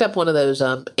I picked up one of those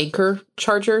Anchor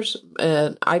chargers,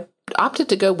 and I opted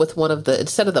to go with one of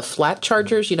instead of the flat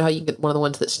chargers. You know how you can get one of the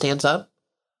ones that stands up?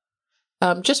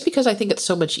 Just because I think it's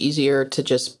so much easier to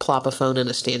just plop a phone in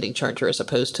a standing charger as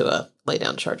opposed to a lay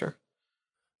down charger.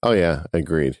 Oh yeah,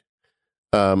 agreed.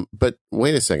 But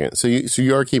wait a second. So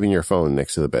you are keeping your phone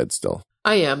next to the bed still?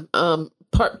 I am.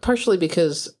 Partially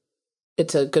because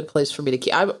it's a good place for me to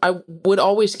keep. I would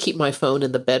always keep my phone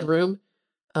in the bedroom,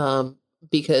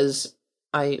 because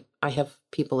I have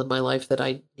people in my life that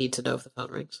I need to know if the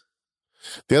phone rings.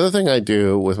 The other thing I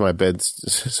do with my bed,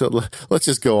 so let's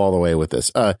just go all the way with this.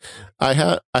 I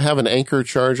have an Anchor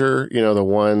charger, the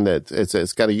one that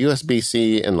it's got a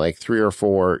USB-C and like 3 or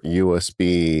 4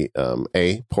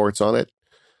 USB-A ports on it.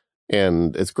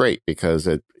 And it's great because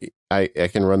I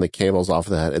can run the cables off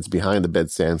of that. It's behind the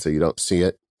bedstand, so you don't see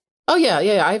it. Oh yeah.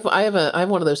 I have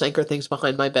one of those Anchor things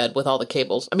behind my bed with all the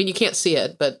cables. I mean, you can't see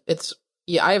it, but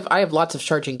I have lots of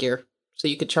charging gear, so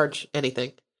you could charge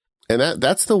anything. And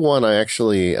that's the one I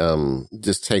actually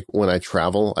just take when I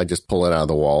travel. I just pull it out of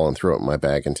the wall and throw it in my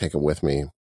bag and take it with me.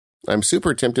 I'm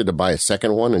super tempted to buy a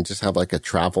second one and just have like a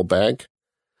travel bag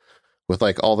with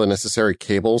like all the necessary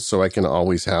cables so I can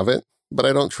always have it. But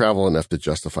I don't travel enough to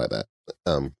justify that.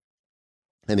 And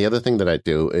the other thing that I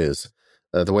do is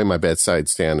the way my bedside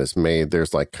stand is made,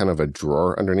 there's like kind of a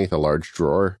drawer underneath, a large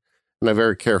drawer. And I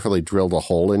very carefully drilled a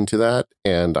hole into that.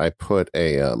 And I put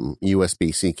a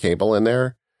USB-C cable in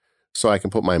there so I can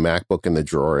put my MacBook in the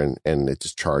drawer and it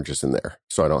just charges in there.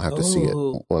 So I don't have to see it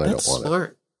when I don't want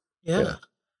smart. It. Yeah.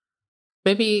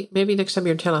 Maybe next time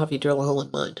you're in town, I'll have you drill a hole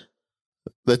in mine.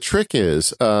 The trick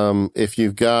is if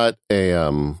you've got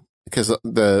because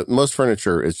the most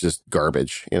furniture is just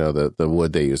garbage, the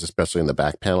wood they use, especially in the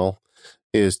back panel,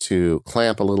 is to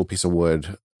clamp a little piece of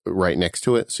wood right next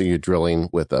to it. So you're drilling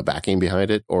with a backing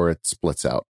behind it or it splits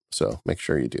out. So make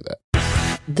sure you do that.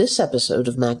 This episode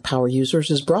of Mac Power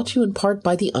Users is brought to you in part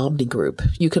by the Omni Group.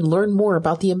 You can learn more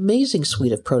about the amazing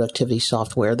suite of productivity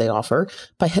software they offer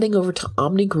by heading over to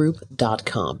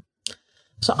omnigroup.com.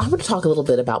 So I want to talk a little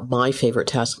bit about my favorite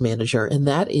task manager, and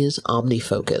that is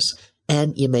OmniFocus.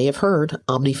 And you may have heard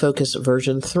OmniFocus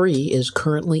version 3 is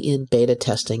currently in beta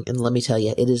testing, and let me tell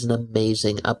you, it is an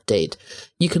amazing update.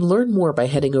 You can learn more by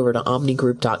heading over to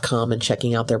omnigroup.com and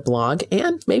checking out their blog,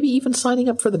 and maybe even signing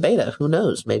up for the beta. Who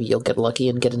knows? Maybe you'll get lucky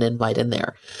and get an invite in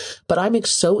there. But I'm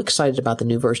so excited about the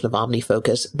new version of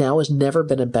OmniFocus. Now has never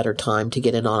been a better time to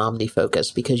get in on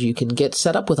OmniFocus because you can get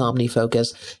set up with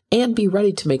OmniFocus and be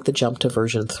ready to make the jump to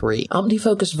version 3.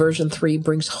 OmniFocus version 3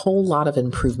 brings a whole lot of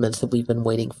improvements that we've been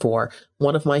waiting for.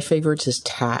 One of my favorites is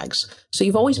tags. So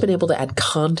you've always been able to add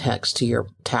context to your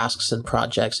tasks and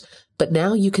projects, but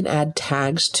now you can add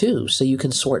tags too. So you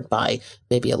can sort by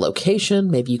maybe a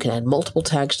location, maybe you can add multiple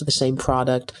tags to the same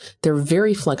product. They're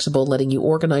very flexible, letting you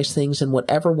organize things in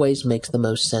whatever ways makes the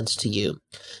most sense to you.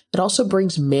 It also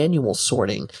brings manual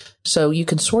sorting. So you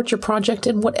can sort your project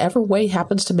in whatever way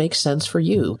happens to make sense for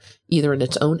you, either in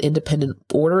its own independent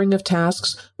ordering of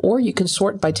tasks, or you can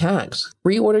sort by tags.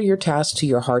 Reorder your tasks to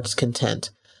your heart's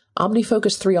content.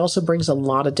 OmniFocus 3 also brings a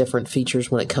lot of different features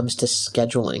when it comes to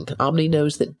scheduling. Omni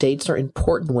knows that dates are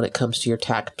important when it comes to your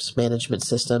task management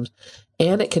systems,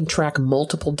 and it can track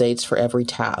multiple dates for every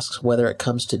task, whether it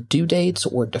comes to due dates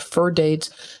or defer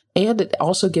dates, and it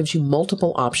also gives you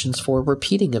multiple options for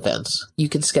repeating events. You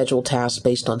can schedule tasks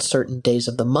based on certain days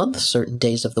of the month, certain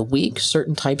days of the week,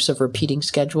 certain types of repeating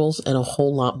schedules, and a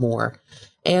whole lot more.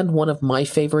 And one of my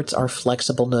favorites are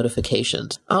flexible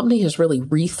notifications. Omni has really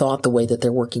rethought the way that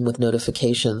they're working with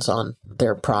notifications on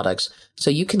their products.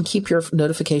 So you can keep your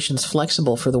notifications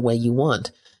flexible for the way you want.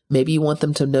 Maybe you want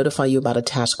them to notify you about a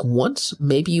task once.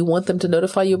 Maybe you want them to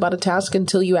notify you about a task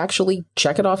until you actually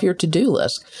check it off your to-do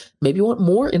list. Maybe you want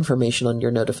more information on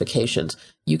your notifications.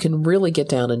 You can really get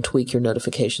down and tweak your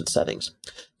notification settings.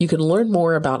 You can learn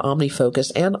more about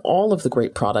OmniFocus and all of the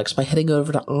great products by heading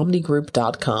over to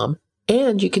omnigroup.com.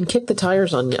 And you can kick the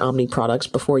tires on Omni products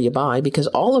before you buy because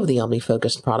all of the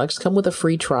OmniFocus products come with a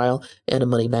free trial and a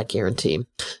money-back guarantee.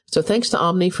 So thanks to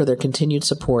Omni for their continued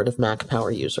support of Mac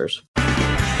Power Users.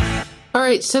 All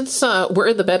right, since we're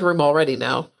in the bedroom already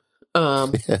now,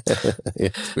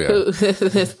 Yes, we are.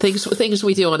 things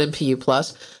we do on MPU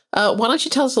Plus, why don't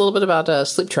you tell us a little bit about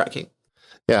sleep tracking?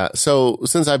 Yeah, so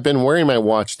since I've been wearing my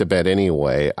watch to bed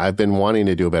anyway, I've been wanting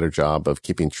to do a better job of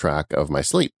keeping track of my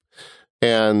sleep.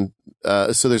 And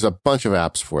so there's a bunch of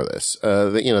apps for this.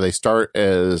 They start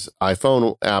as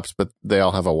iPhone apps, but they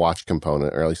all have a watch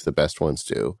component, or at least the best ones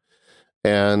do.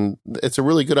 And it's a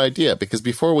really good idea because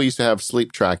before we used to have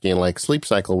sleep tracking, like Sleep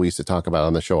Cycle, we used to talk about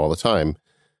on the show all the time,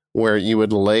 where you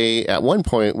would lay at one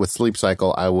point with Sleep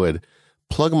Cycle, I would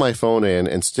plug my phone in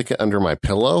and stick it under my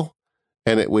pillow,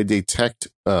 and it would detect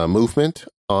movement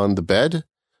on the bed.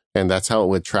 And that's how it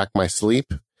would track my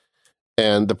sleep.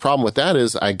 And the problem with that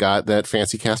is I got that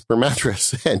fancy Casper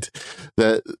mattress, and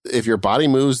that if your body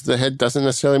moves, the head doesn't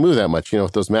necessarily move that much,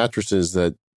 with those mattresses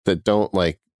that don't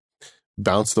like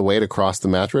bounce the weight across the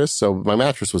mattress. So my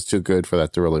mattress was too good for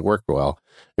that to really work well.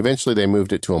 Eventually they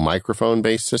moved it to a microphone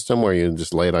based system where you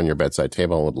just lay it on your bedside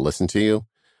table and it would listen to you.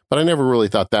 But I never really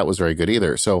thought that was very good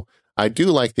either. So I do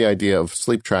like the idea of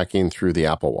sleep tracking through the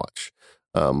Apple Watch.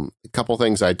 A couple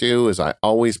things I do is I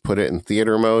always put it in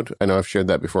theater mode. I know I've shared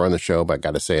that before on the show, but I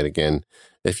got to say it again.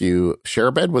 If you share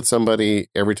a bed with somebody,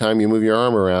 every time you move your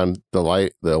arm around,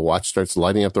 the watch starts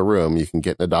lighting up the room. You can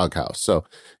get in a doghouse. So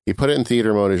you put it in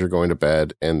theater mode as you're going to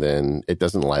bed, and then it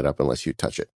doesn't light up unless you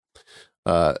touch it.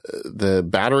 The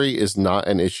battery is not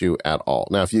an issue at all.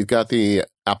 Now, if you've got the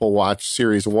Apple Watch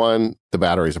Series 1, the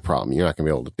battery's a problem. You're not going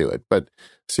to be able to do it. But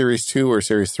Series 2 or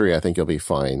Series 3, I think you'll be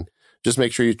fine. Just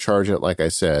make sure you charge it, like I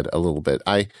said, a little bit.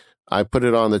 I put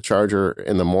it on the charger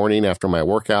in the morning after my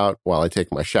workout while I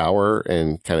take my shower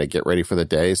and kind of get ready for the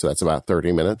day. So that's about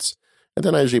 30 minutes. And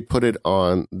then I usually put it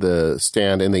on the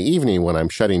stand in the evening when I'm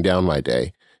shutting down my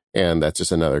day. And that's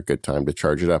just another good time to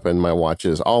charge it up. And my watch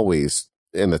is always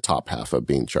in the top half of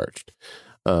being charged.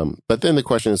 But then the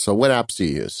question is, so what apps do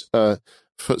you use?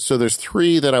 So there's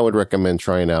 3 that I would recommend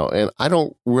trying out. And I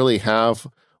don't really have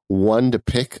one to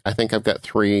pick. I think I've got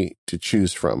 3 to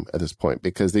choose from at this point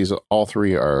because all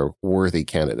 3 are worthy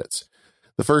candidates.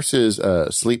 The first is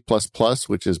Sleep Plus Plus,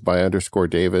 which is by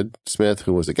 _David Smith,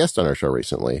 who was a guest on our show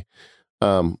recently.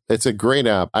 It's a great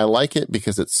app. I like it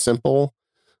because it's simple.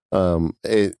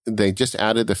 They just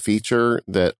added the feature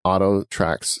that auto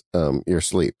tracks your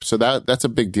sleep. So that's a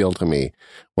big deal to me.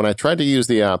 When I tried to use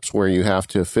the apps where you have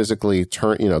to physically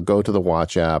go to the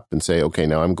watch app and say, okay,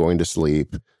 now I'm going to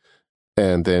sleep,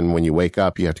 And then when you wake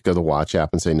up, you have to go to the watch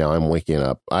app and say, now I'm waking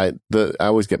up. I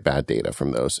always get bad data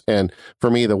from those. And for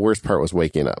me, the worst part was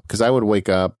waking up, because I would wake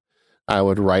up, I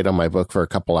would write on my book for a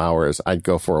couple hours. I'd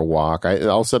go for a walk. All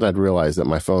of a sudden I'd realize that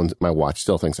my watch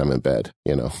still thinks I'm in bed,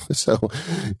 So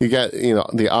you got,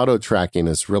 the auto tracking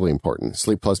is really important.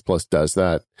 Sleep Plus Plus does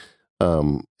that.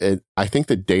 I think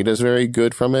the data is very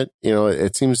good from it.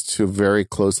 It seems to very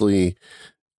closely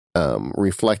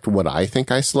reflect what I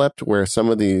think I slept, where some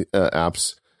of the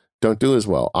apps don't do as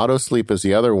well. Auto Sleep is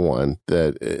the other one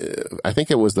that I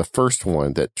think it was the first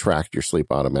one that tracked your sleep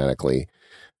automatically.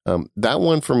 That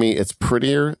one for me, it's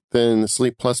prettier than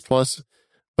Sleep Plus Plus,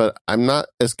 but I'm not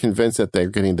as convinced that they're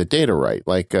getting the data right.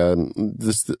 Like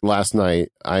this last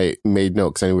night, I made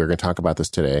note, because I knew we were going to talk about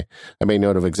this today. I made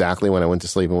note of exactly when I went to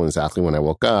sleep and exactly when I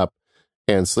woke up.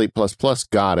 And Sleep Plus Plus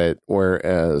got it,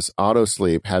 whereas Auto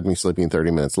Sleep had me sleeping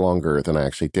 30 minutes longer than I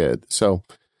actually did. So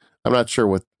I'm not sure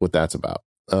what that's about.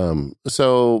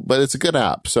 But it's a good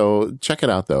app. So check it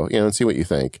out, though, and see what you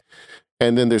think.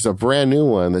 And then there's a brand new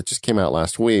one that just came out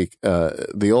last week.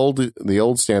 The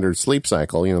old standard Sleep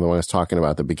Cycle, the one I was talking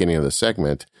about at the beginning of the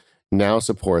segment, now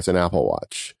supports an Apple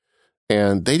Watch.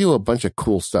 And they do a bunch of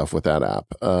cool stuff with that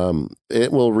app.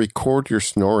 It will record your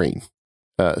snoring.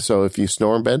 So if you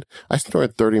snore in bed, I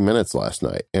snored 30 minutes last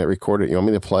night and it recorded. You want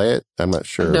me to play it? I'm not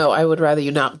sure. No, I would rather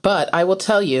you not. But I will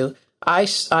tell you, I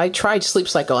tried Sleep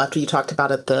Cycle after you talked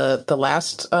about it the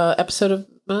last episode of,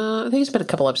 I think it's been a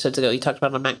couple episodes ago. You talked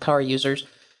about it on Mac Power Users.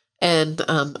 And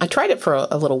I tried it for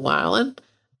a little while. And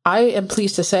I am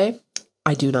pleased to say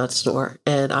I do not snore.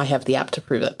 And I have the app to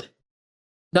prove it.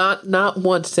 Not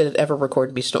once did it ever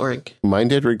record me snoring. Mine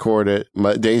did record it.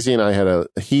 Daisy and I had a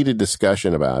heated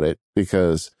discussion about it,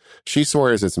 because she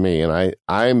swears it's me, and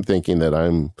I'm thinking that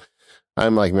I'm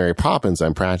like Mary Poppins.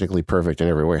 I'm practically perfect in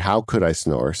every way. How could I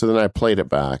snore? So then I played it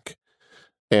back,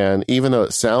 and even though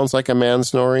it sounds like a man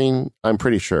snoring, I'm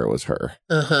pretty sure it was her.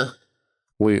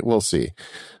 We'll see.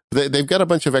 They've got a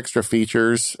bunch of extra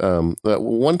features.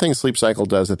 One thing Sleep Cycle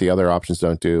does that the other options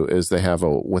don't do is they have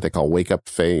what they call wake up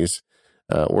phase.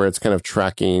 Where it's kind of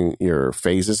tracking your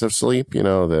phases of sleep,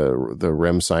 the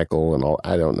REM cycle and all.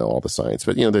 I don't know all the science,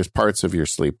 but, there's parts of your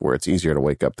sleep where it's easier to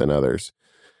wake up than others.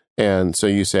 And so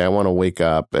you say, I want to wake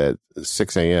up at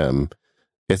 6 a.m.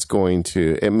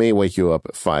 It may wake you up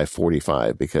at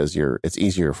 5:45 because it's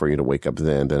easier for you to wake up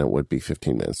then than it would be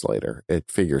 15 minutes later.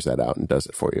 It figures that out and does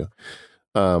it for you.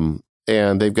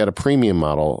 And they've got a premium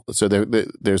model. So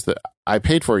I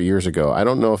paid for it years ago. I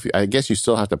don't know I guess you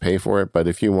still have to pay for it, but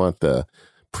if you want the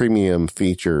premium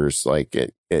features, like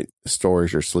it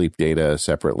stores your sleep data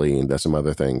separately and does some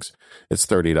other things, it's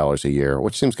 $30 a year,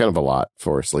 which seems kind of a lot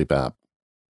for a sleep app.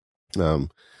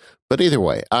 But either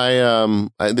way,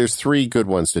 there's 3 good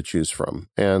ones to choose from,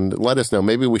 and let us know.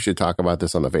 Maybe we should talk about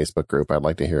this on the Facebook group. I'd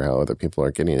like to hear how other people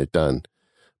are getting it done.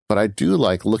 But I do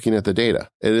like looking at the data.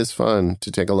 It is fun to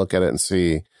take a look at it and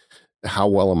see how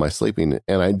well am I sleeping.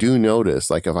 And I do notice,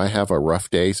 like, if I have a rough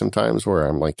day sometimes where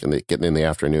I'm like getting in the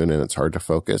afternoon and it's hard to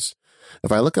focus,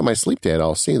 if I look at my sleep data,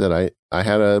 I'll see that I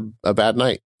had a bad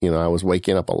night. I was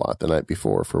waking up a lot the night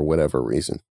before for whatever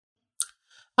reason.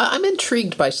 I'm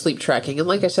intrigued by sleep tracking. And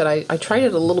like I said, I tried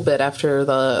it a little bit after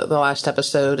the last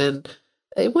episode, and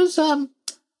it was,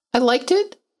 I liked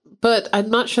it. But I'm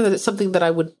not sure that it's something that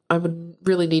I would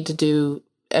really need to do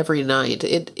every night.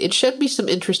 It showed me some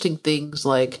interesting things,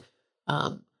 like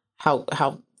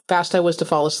how fast I was to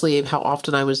fall asleep, how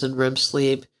often I was in REM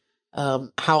sleep, how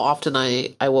often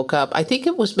I woke up. I think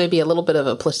it was maybe a little bit of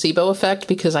a placebo effect,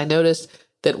 because I noticed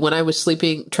that when I was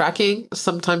sleeping tracking,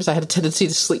 sometimes I had a tendency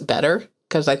to sleep better,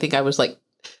 because I think I was like,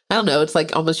 I don't know, it's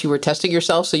like almost you were testing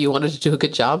yourself, so you wanted to do a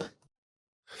good job.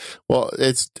 Well,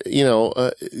 it's,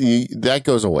 that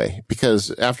goes away, because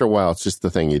after a while, it's just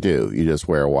the thing you do. You just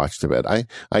wear a watch to bed.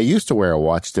 I used to wear a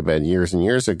watch to bed years and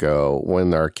years ago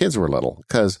when our kids were little,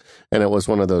 and it was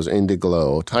one of those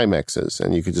Indiglo Timexes,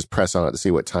 and you could just press on it to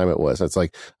see what time it was. It's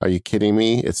like, are you kidding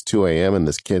me? It's 2 a.m. and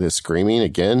this kid is screaming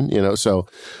again, so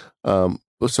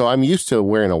I'm used to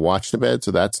wearing a watch to bed,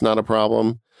 so that's not a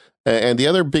problem. And the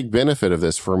other big benefit of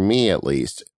this, for me at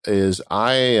least, is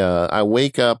I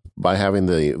wake up by having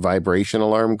the vibration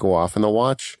alarm go off in the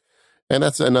watch. And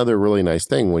that's another really nice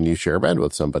thing when you share a bed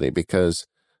with somebody, because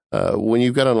when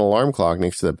you've got an alarm clock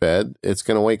next to the bed, it's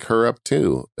going to wake her up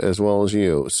too, as well as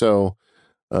you. So,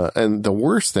 and the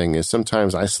worst thing is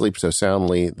sometimes I sleep so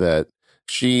soundly that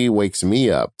she wakes me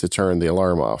up to turn the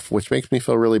alarm off, which makes me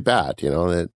feel really bad,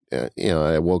 that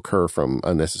I woke her from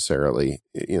unnecessarily,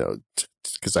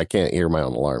 because I can't hear my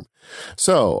own alarm.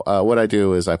 So what I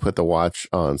do is I put the watch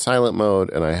on silent mode,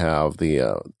 and I have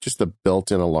the just the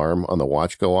built-in alarm on the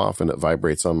watch go off, and it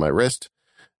vibrates on my wrist.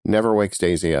 Never wakes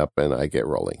Daisy up, and I get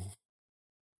rolling.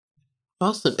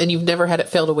 Awesome. And you've never had it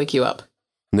fail to wake you up?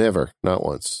 Never, not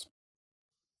once.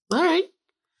 All right.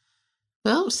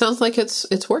 Well, sounds like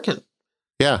it's working.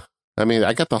 Yeah. I mean,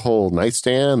 I got the whole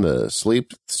nightstand, the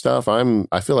sleep stuff.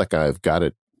 I feel like I've got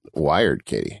it wired,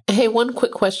 Katie. Hey, one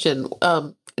quick question.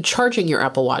 Charging your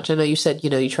Apple Watch. I know you said,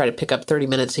 you try to pick up 30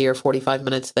 minutes here, 45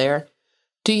 minutes there.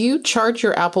 Do you charge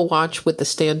your Apple Watch with the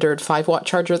standard 5-watt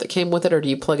charger that came with it, or do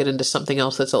you plug it into something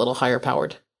else that's a little higher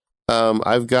powered?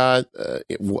 I've got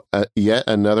yet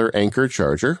another Anchor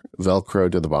charger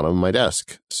Velcro to the bottom of my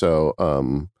desk. So,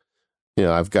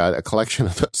 I've got a collection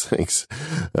of those things.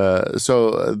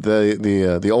 So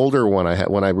the older one I had,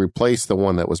 when I replaced the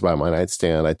one that was by my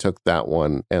nightstand, I took that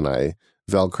one and I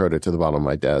Velcroed it to the bottom of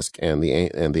my desk, and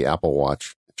the Apple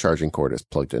Watch charging cord is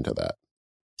plugged into that.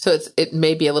 So it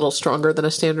may be a little stronger than a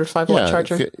standard 5-watt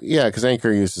charger? Yeah, because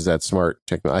Anchor uses that smart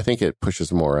technology. I think it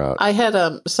pushes more out. I had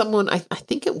someone, I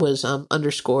think it was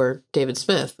underscore David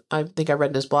Smith. I think I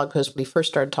read in his blog post when he first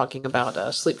started talking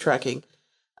about sleep tracking,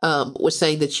 was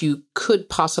saying that you could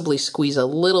possibly squeeze a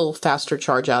little faster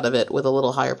charge out of it with a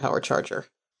little higher power charger.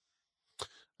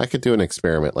 I could do an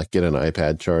experiment, like get an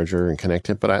iPad charger and connect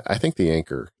it, but I think the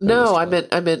Anchor. No, I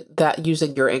meant that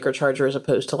using your Anchor charger as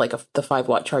opposed to like the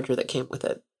 5-watt charger that came with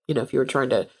it. If you were trying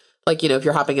to, if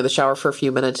you're hopping in the shower for a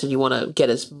few minutes and you want to get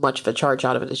as much of a charge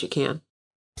out of it as you can.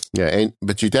 Yeah,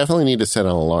 but you definitely need to set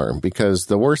an alarm, because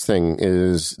the worst thing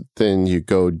is then you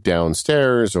go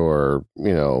downstairs or,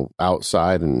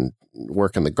 outside and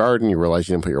work in the garden. You realize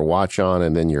you didn't put your watch on,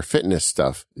 and then your fitness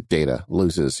stuff data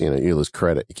loses, you lose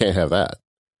credit. You can't have that.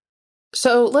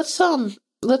 So let's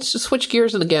just switch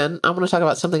gears. And again, I want to talk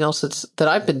about something else that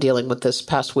I've been dealing with this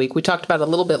past week. We talked about it a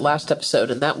little bit last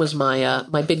episode, and that was my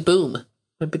big boom,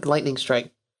 my big lightning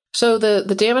strike. So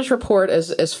the damage report,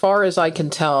 as far as I can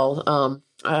tell,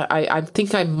 I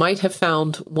think I might have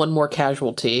found one more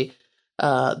casualty.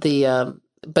 But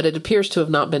it appears to have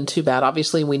not been too bad.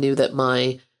 Obviously, we knew that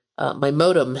my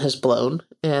modem has blown,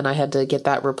 and I had to get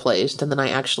that replaced. And then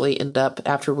I actually end up,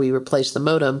 after we replaced the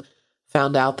modem,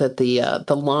 found out that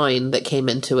the line that came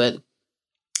into it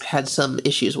had some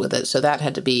issues with it, so that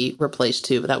had to be replaced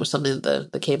too. But that was something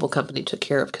that the cable company took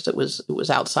care of because it was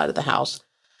outside of the house.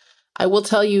 I will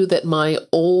tell you that my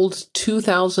old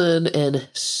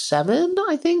 2007,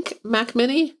 I think, Mac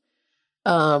Mini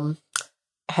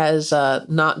has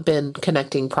not been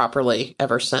connecting properly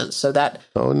ever since. So that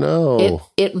oh no,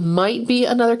 it might be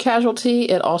another casualty.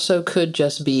 It also could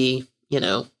just be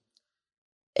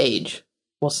age.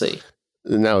 We'll see.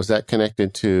 Now, is that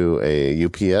connected to a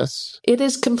UPS? It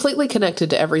is completely connected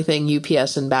to everything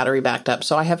UPS and battery backed up.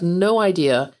 So I have no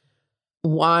idea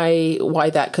why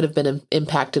that could have been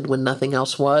impacted when nothing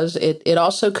else was. It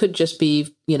also could just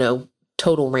be,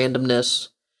 total randomness.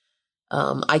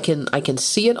 I can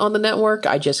see it on the network.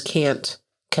 I just can't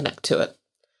connect to it.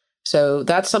 So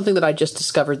that's something that I just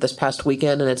discovered this past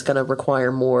weekend, and it's going to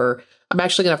require more. I'm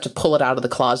actually going to have to pull it out of the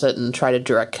closet and try to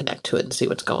direct connect to it and see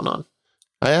what's going on.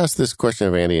 I asked this question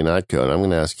of Andy and Notco, and I'm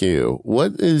going to ask you,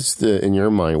 what is in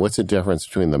your mind, what's the difference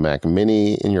between the Mac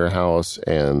Mini in your house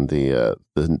and the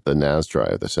NAS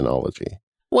drive, the Synology?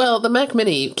 Well, the Mac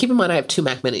Mini, keep in mind I have two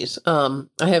Mac Minis.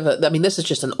 This is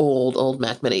just an old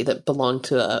Mac Mini that belonged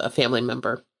to a family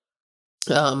member.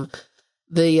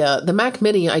 The Mac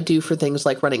Mini I do for things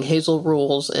like running Hazel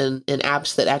rules and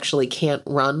apps that actually can't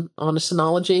run on a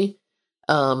Synology.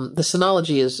 The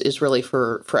Synology is really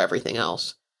for everything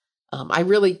else. I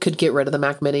really could get rid of the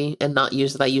Mac Mini and not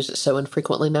use it. I use it so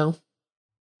infrequently now.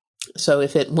 So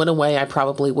if it went away, I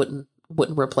probably wouldn't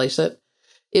replace it.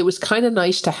 It was kind of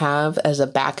nice to have as a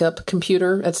backup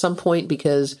computer at some point,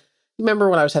 because remember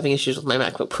when I was having issues with my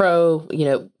MacBook Pro,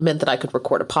 meant that I could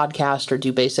record a podcast or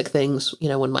do basic things,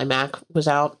 when my Mac was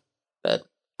out. But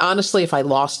honestly, if I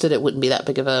lost it, it wouldn't be that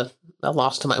big of a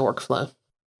loss to my workflow.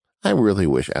 I really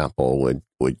wish Apple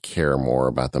would care more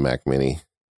about the Mac Mini.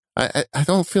 I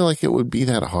don't feel like it would be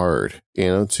that hard,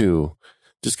 to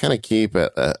just kind of keep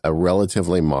a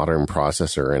relatively modern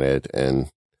processor in it. And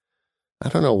I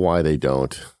don't know why they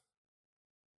don't.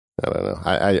 I don't know.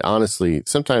 I honestly,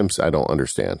 sometimes I don't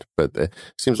understand, but it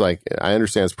seems like I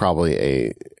understand it's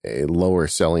probably a lower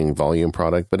selling volume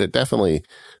product, but it definitely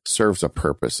serves a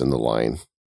purpose in the line.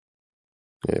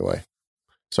 Anyway,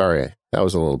 sorry, that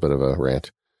was a little bit of a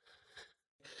rant.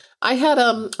 I had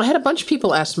a bunch of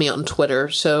people ask me on Twitter,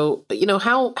 so,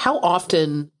 how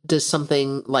often does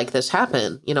something like this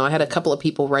happen? I had a couple of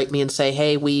people write me and say,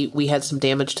 hey, we had some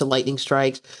damage to lightning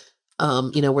strikes.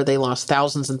 where they lost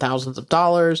thousands and thousands of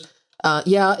dollars.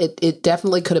 Yeah, it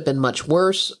definitely could have been much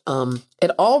worse.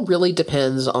 It all really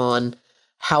depends on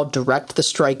how direct the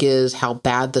strike is, how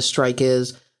bad the strike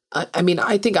is. I mean,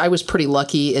 I think I was pretty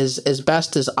lucky. As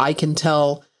best as I can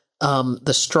tell,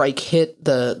 the strike hit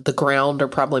the ground, or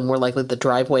probably more likely the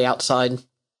driveway outside,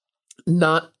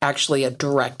 not actually a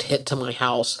direct hit to my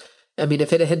house. I mean,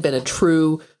 if it had been a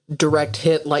true direct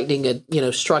hit, lightning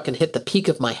had, struck and hit the peak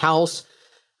of my house,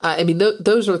 I mean,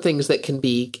 those are things that can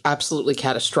be absolutely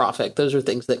catastrophic. Those are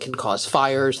things that can cause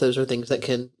fires. Those are things that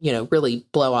can, really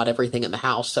blow out everything in the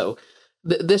house. So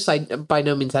this, I by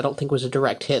no means, I don't think was a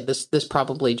direct hit. This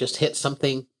probably just hit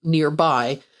something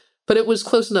nearby, but it was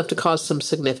close enough to cause some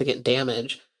significant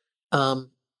damage,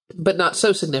 but not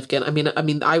so significant. I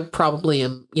mean, I probably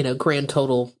am, grand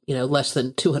total, less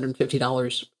than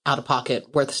 $250 out of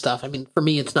pocket worth of stuff. I mean, for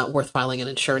me, it's not worth filing an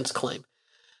insurance claim.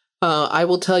 I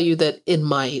will tell you that in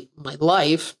my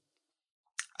life,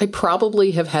 I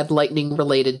probably have had lightning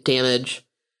related damage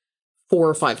 4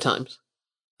 or 5 times.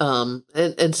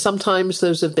 And sometimes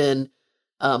those have been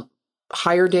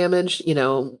higher damage,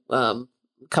 a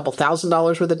couple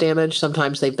 $1,000s worth of damage.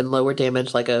 Sometimes they've been lower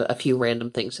damage, like a few random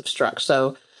things have struck.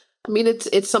 So, I mean,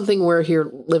 it's something where here,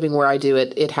 living where I do,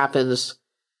 it happens,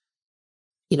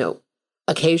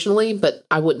 occasionally, but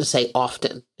I wouldn't say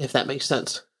often, if that makes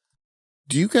sense.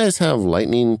 Do you guys have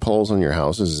lightning poles on your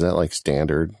houses? Is that like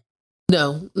standard?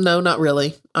 No, not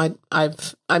really. I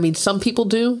mean, some people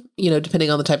do, depending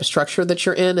on the type of structure that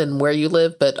you're in and where you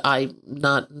live, but I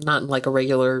not in like a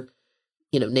regular,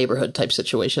 neighborhood type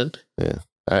situation. Yeah.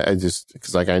 I just,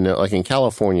 because like I know, like in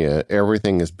California,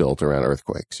 everything is built around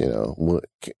earthquakes,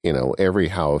 every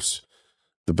house,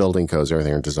 the building codes,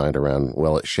 everything are designed around,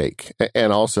 will it shake?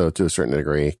 And also to a certain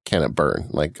degree, can it burn?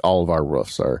 Like all of our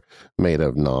roofs are made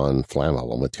of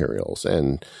non-flammable materials.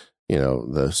 And,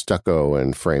 the stucco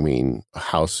and framing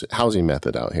housing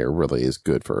method out here really is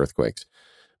good for earthquakes.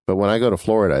 But when I go to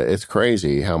Florida, it's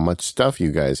crazy how much stuff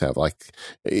you guys have. Like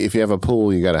if you have a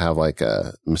pool, you got to have like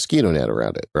a mosquito net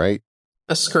around it, right?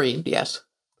 A screen, yes.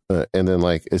 And then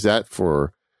is that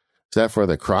for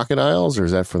the crocodiles or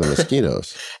is that for the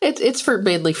mosquitoes? It's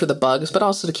mainly for the bugs, but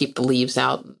also to keep the leaves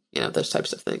out, those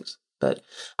types of things. But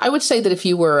I would say that if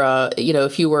you were,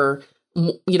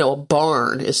 a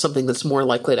barn is something that's more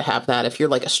likely to have that. If you're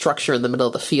like a structure in the middle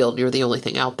of the field, you're the only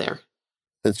thing out there.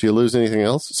 And do you lose anything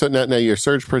else? So now your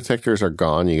surge protectors are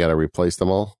gone. You got to replace them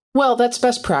all? Well, that's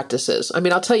best practices. I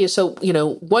mean, I'll tell you. So,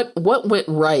 what went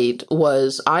right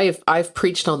was I've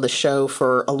preached on the show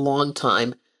for a long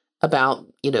time about,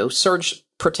 surge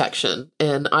protection.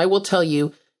 And I will tell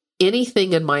you,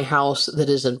 anything in my house that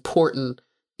is important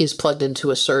is plugged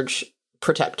into a surge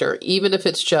protector, even if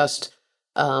it's just,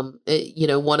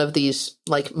 one of these,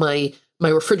 like my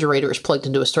refrigerator is plugged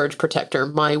into a surge protector.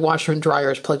 My washer and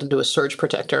dryer is plugged into a surge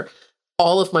protector.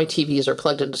 All of my TVs are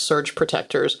plugged into surge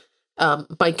protectors.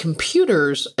 My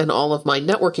computers and all of my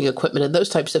networking equipment and those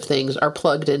types of things are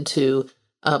plugged into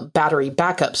battery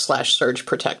backup / surge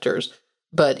protectors.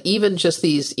 But even just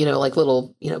these, like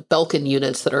little, Belkin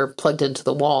units that are plugged into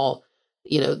the wall,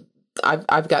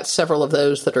 I've got several of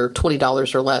those that are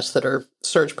 $20 or less that are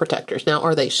surge protectors. Now,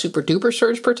 are they super duper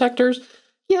surge protectors?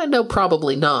 Yeah, no,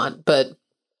 probably not, but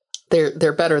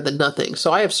they're better than nothing.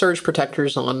 So I have surge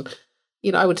protectors on,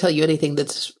 I would tell you anything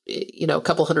that's, a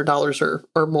couple $100s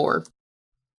or more.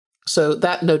 So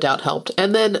that no doubt helped.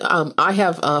 And then I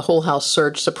have a whole house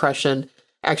surge suppression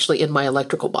actually in my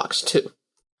electrical box too.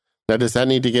 Now, does that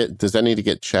need to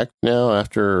get checked now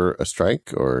after a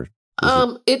strike, or?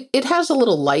 It has a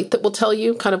little light that will tell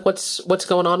you kind of what's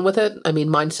going on with it. I mean,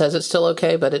 mine says it's still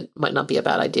okay, but it might not be a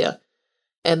bad idea.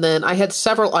 And then I had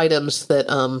several items that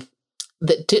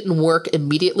didn't work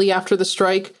immediately after the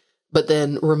strike, but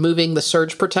then removing the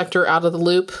surge protector out of the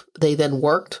loop, they then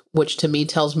worked, which to me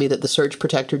tells me that the surge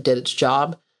protector did its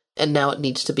job, and now it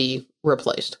needs to be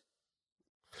replaced.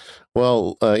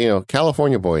 Well,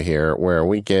 California boy here, where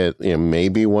we get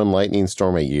maybe one lightning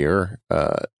storm a year.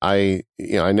 I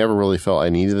never really felt I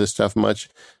needed this stuff much.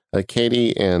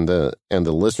 Katie and the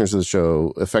listeners of the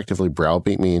show effectively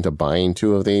browbeat me into buying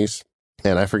 2 of these,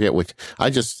 and I forget which. I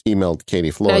just emailed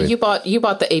Katie Floyd. Now you bought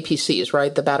the APCs,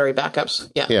 right? The battery backups.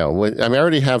 Yeah. Yeah. I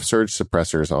already have surge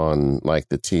suppressors on like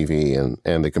the TV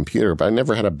and the computer, but I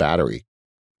never had a battery.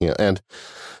 And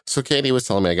so Katie was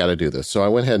telling me I got to do this, so I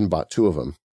went ahead and bought 2 of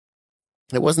them.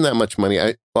 It wasn't that much money.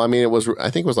 I think it was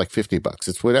like $50.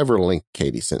 It's whatever link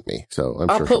Katie sent me. So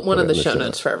I'll put one in the show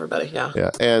notes for everybody. Yeah.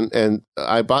 Yeah. And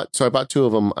I bought 2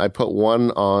 of them. I put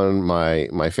one on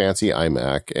my fancy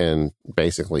iMac and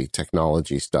basically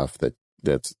technology stuff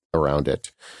that's around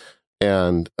it.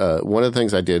 And one of the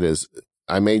things I did is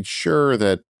I made sure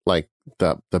that like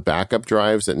the backup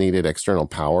drives that needed external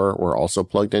power were also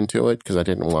plugged into it because I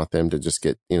didn't want them to just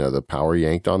get, the power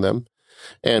yanked on them.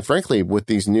 And frankly, with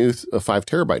these new 5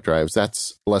 terabyte drives,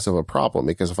 that's less of a problem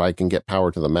because if I can get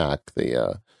power to the Mac,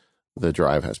 the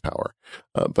drive has power.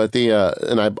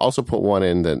 And I also put one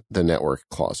in the network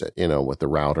closet, with the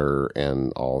router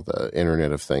and all the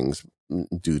Internet of Things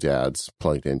doodads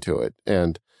plugged into it.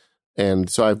 And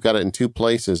so I've got it in 2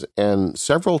 places. And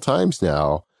several times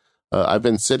now, I've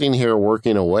been sitting here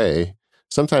working away,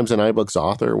 sometimes in iBooks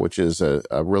Author, which is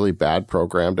a really bad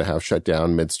program to have shut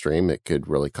down midstream. It could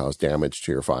really cause damage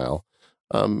to your file.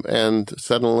 And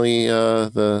suddenly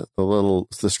the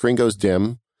screen goes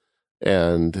dim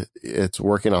and it's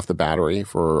working off the battery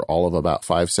for all of about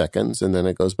 5 seconds. And then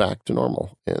it goes back to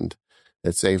normal and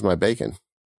it saved my bacon.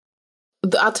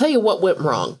 I'll tell you what went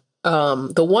wrong.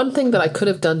 The one thing that I could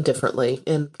have done differently,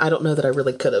 and I don't know that I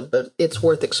really could have, but it's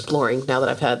worth exploring now that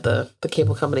I've had the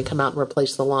cable company come out and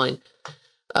replace the line.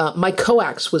 My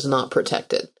coax was not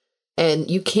protected.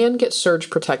 And you can get surge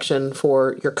protection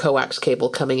for your coax cable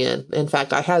coming in. In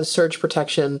fact, I had surge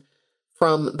protection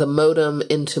from the modem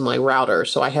into my router.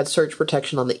 So I had surge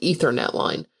protection on the Ethernet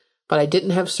line, but I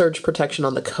didn't have surge protection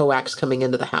on the coax coming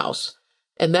into the house.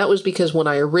 And that was because when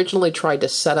I originally tried to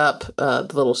set up the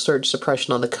little surge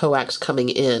suppression on the coax coming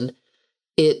in,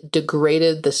 it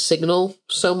degraded the signal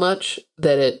so much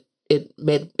that it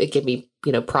gave me,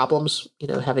 problems,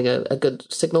 having a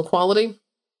good signal quality,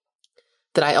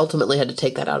 that I ultimately had to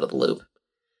take that out of the loop.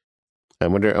 I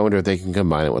wonder if they can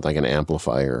combine it with like an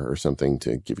amplifier or something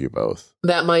to give you both.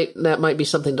 That might be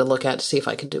something to look at to see if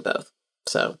I can do both.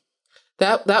 So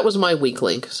that was my weak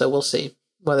link. So we'll see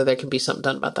whether there can be something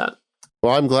done about that.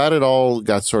 Well, I'm glad it all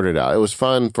got sorted out. It was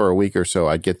fun for a week or so.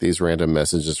 I'd get these random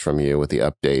messages from you with the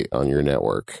update on your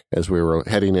network as we were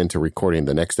heading into recording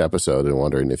the next episode and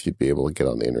wondering if you'd be able to get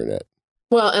on the internet.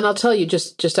 Well, and I'll tell you,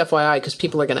 just FYI, because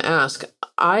people are going to ask,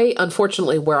 I,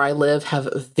 unfortunately, where I live, have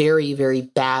very, very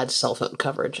bad cell phone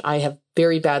coverage. I have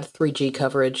very bad 3G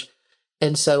coverage.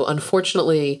 And so,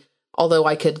 unfortunately, although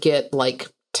I could get like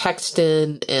text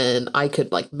in and I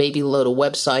could like maybe load a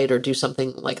website or do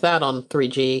something like that on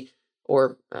 3G,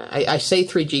 or I say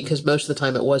 3G because most of the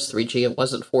time it was 3G, it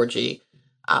wasn't 4G.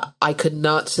 I could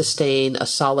not sustain a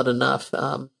solid enough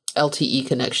LTE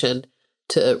connection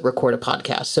to record a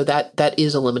podcast. So that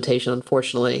is a limitation,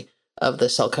 unfortunately, of the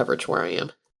cell coverage where I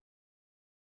am.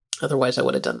 Otherwise, I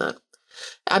would have done that.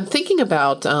 I'm thinking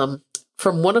about,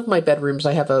 from one of my bedrooms,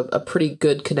 I have a pretty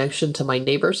good connection to my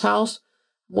neighbor's house.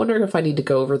 I'm wondering if I need to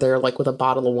go over there like with a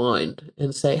bottle of wine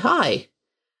and say, hi,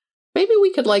 maybe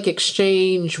we could like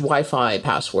exchange Wi-Fi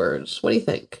passwords. What do you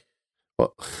think?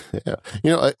 Well, yeah.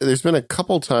 There's been a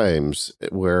couple times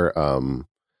where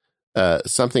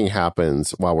something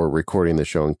happens while we're recording the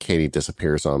show and Katie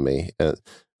disappears on me.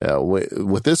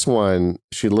 With this one,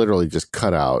 she literally just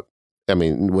cut out,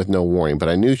 with no warning, but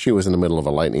I knew she was in the middle of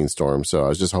a lightning storm. So I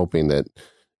was just hoping that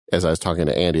as I was talking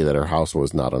to Andy, that her house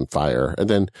was not on fire. And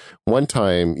then one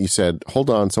time you said, hold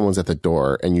on, someone's at the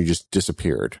door, and you just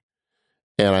disappeared.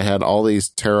 And I had all these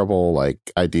terrible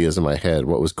ideas in my head,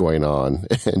 what was going on.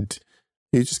 And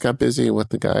you just got busy with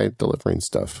the guy delivering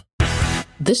stuff.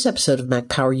 This episode of Mac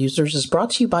Power Users is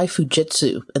brought to you by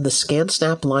Fujitsu and the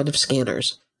ScanSnap line of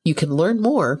scanners. You can learn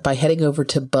more by heading over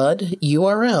to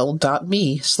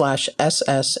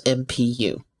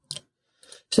budurl.me/ssmpu.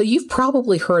 So you've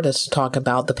probably heard us talk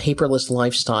about the paperless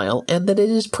lifestyle and that it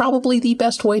is probably the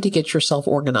best way to get yourself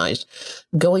organized.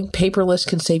 Going paperless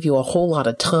can save you a whole lot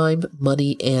of time,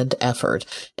 money, and effort.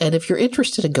 And if you're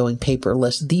interested in going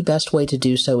paperless, the best way to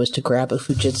do so is to grab a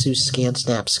Fujitsu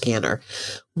ScanSnap scanner.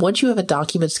 Once you have a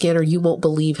document scanner, you won't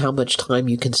believe how much time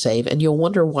you can save, and you'll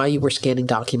wonder why you were scanning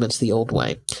documents the old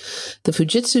way. The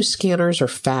Fujitsu scanners are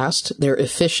fast, they're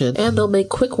efficient, and they'll make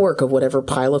quick work of whatever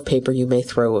pile of paper you may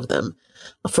throw of them.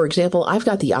 For example, I've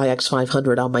got the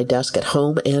iX500 on my desk at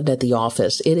home and at the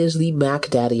office. It is the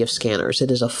Mac Daddy of scanners. It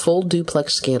is a full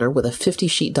duplex scanner with a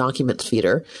 50-sheet document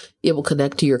feeder. It will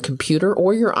connect to your computer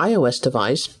or your iOS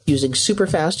device using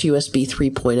superfast USB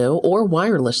 3.0 or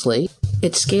wirelessly.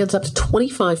 It scans up to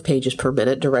 25 pages per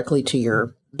minute directly to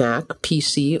your Mac,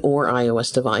 PC, or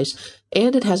iOS device,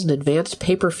 and it has an advanced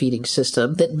paper feeding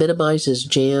system that minimizes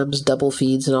jams, double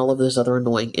feeds, and all of those other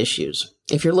annoying issues.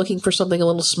 If you're looking for something a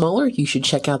little smaller, you should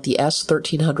check out the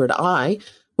S1300i,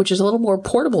 which is a little more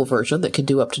portable version that can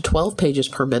do up to 12 pages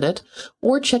per minute,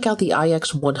 or check out the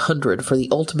iX100 for the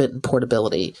ultimate in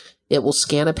portability. It will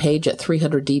scan a page at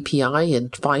 300 dpi in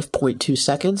 5.2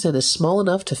 seconds and is small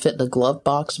enough to fit in a glove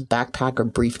box, backpack, or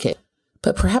briefcase.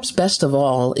 But perhaps best of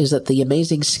all is that the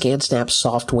amazing ScanSnap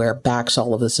software backs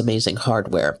all of this amazing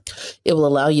hardware. It will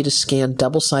allow you to scan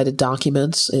double-sided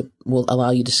documents. It will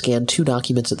allow you to scan two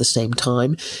documents at the same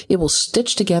time. It will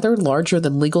stitch together larger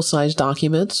than legal-sized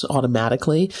documents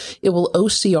automatically. It will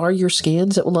OCR your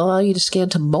scans. It will allow you to scan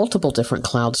to multiple different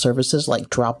cloud services like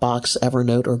Dropbox,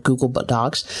 Evernote, or Google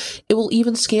Docs. It will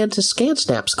even scan to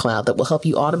ScanSnap's cloud that will help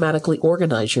you automatically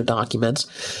organize your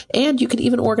documents. And you can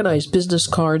even organize business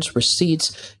cards, receipts,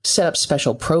 set up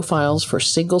special profiles for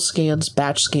single scans,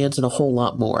 batch scans, and a whole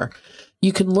lot more.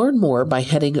 You can learn more by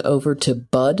heading over to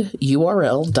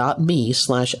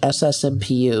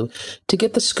budurl.me/SSMPU to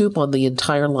get the scoop on the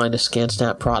entire line of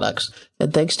ScanSnap products.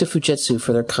 And thanks to Fujitsu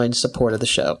for their kind support of the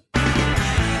show.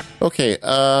 Okay,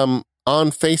 on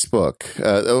Facebook,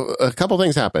 a couple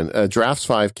things happened. Drafts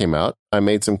 5 came out. I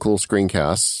made some cool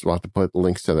screencasts. We'll have to put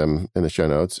links to them in the show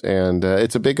notes. And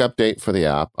it's a big update for the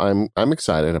app. I'm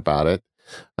excited about it.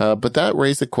 But that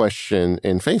raised the question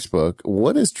in Facebook,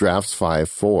 what is Drafts 5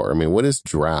 for? I mean, what is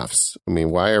Drafts? I mean,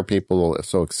 why are people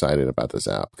so excited about this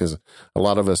app? Because a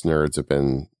lot of us nerds have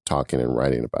been talking and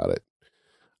writing about it.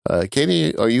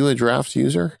 Katie, are you a Drafts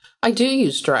user? I do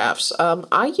use Drafts.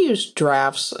 I use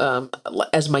Drafts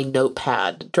as my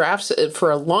notepad. Drafts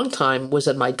for a long time was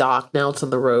in my dock. Now it's in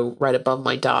the row right above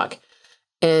my dock.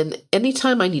 And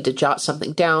anytime I need to jot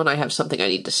something down, I have something I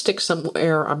need to stick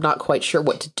somewhere, I'm not quite sure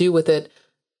what to do with it.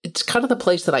 It's kind of the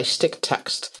place that I stick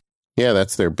text. Yeah,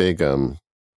 that's their big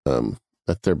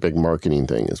marketing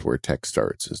thing, is where text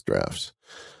starts, is Drafts.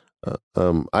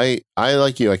 I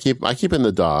like you. I keep in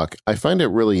the dock. I find it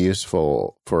really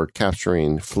useful for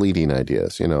capturing fleeting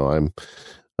ideas. You know,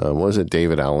 what was it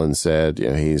David Allen said? You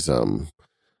know,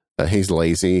 he's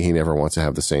lazy. He never wants to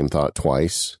have the same thought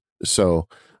twice. So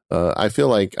I feel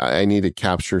like I need to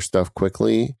capture stuff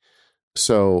quickly.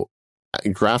 So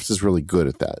Drafts is really good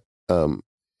at that.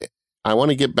 I want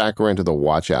to get back around to the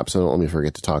watch app, so don't let me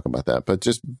forget to talk about that. But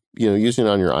just, using it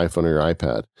on your iPhone or your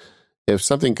iPad, if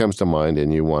something comes to mind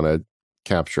and you want to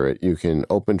capture it, you can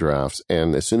open Drafts,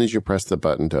 and as soon as you press the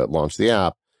button to launch the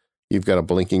app, you've got a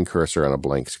blinking cursor on a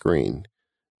blank screen.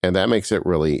 And that makes it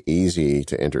really easy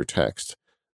to enter text.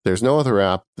 There's no other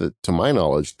app that, to my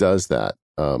knowledge, does that.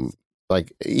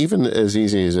 Like even as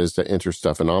easy as it is to enter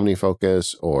stuff in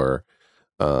OmniFocus or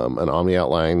an Omni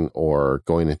Outline or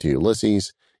going into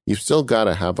Ulysses, you've still got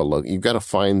to have a look. You've got to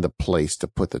find the place to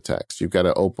put the text. You've got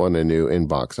to open a new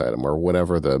inbox item or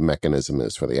whatever the mechanism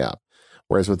is for the app.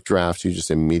 Whereas with Drafts, you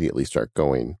just immediately start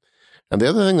going. And the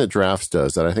other thing that Drafts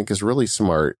does that I think is really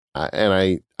smart, and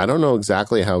I don't know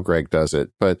exactly how Greg does it,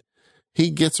 but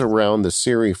he gets around the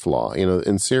Siri flaw.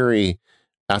 In Siri,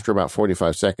 after about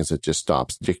 45 seconds, it just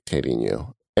stops dictating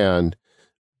you. And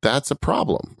that's a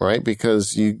problem, right?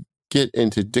 Because you get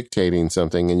into dictating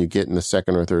something and you get in the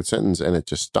second or third sentence and it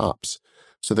just stops.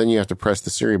 So then you have to press the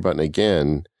Siri button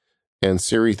again, and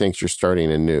Siri thinks you're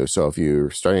starting anew. So if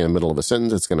you're starting in the middle of a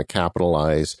sentence, it's going to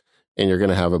capitalize and you're going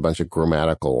to have a bunch of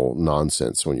grammatical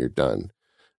nonsense when you're done.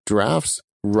 Drafts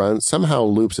somehow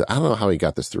loops it. I don't know how he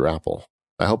got this through Apple.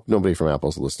 I hope nobody from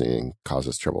Apple's listening and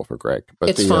causes trouble for Greg. But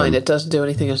it's fine. It doesn't do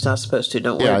anything it's not supposed to.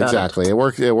 Don't worry about exactly.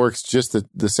 it. It works just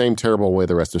the same terrible way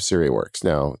the rest of Siri works.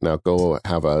 Now go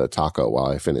have a taco while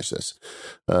I finish this.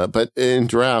 But in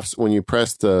Drafts, when you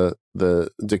press the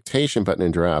dictation button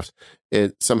in Drafts,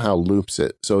 it somehow loops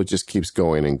it. So it just keeps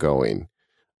going and going,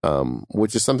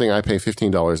 which is something I pay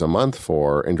 $15 a month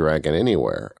for in Dragon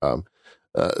Anywhere.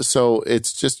 So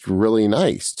it's just really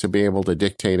nice to be able to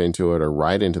dictate into it or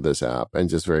write into this app and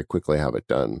just very quickly have it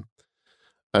done.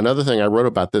 Another thing I wrote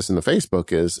about this in the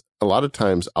Facebook is a lot of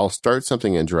times I'll start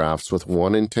something in Drafts with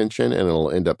one intention and it'll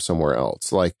end up somewhere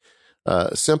else. Like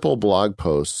simple blog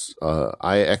posts,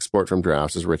 I export from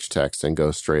Drafts as rich text and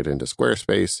go straight into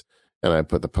Squarespace, and I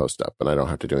put the post up and I don't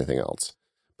have to do anything else.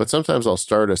 But sometimes I'll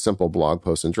start a simple blog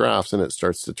post in Drafts and it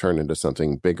starts to turn into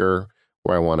something bigger,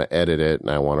 where I want to edit it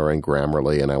and I want to run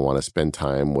Grammarly and I want to spend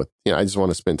time with, I just want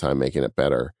to spend time making it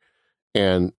better.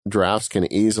 And Drafts can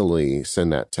easily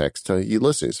send that text to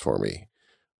Ulysses for me.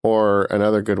 Or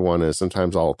another good one is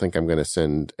sometimes I'll think I'm going to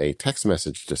send a text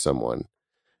message to someone.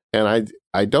 And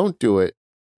I don't do it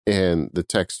in the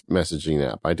text messaging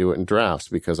app. I do it in Drafts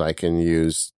because I can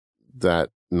use that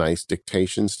nice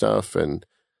dictation stuff. And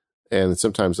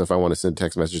sometimes if I want to send a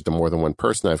text message to more than one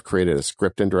person, I've created a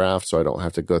script in Drafts so I don't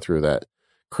have to go through that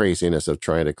craziness of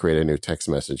trying to create a new text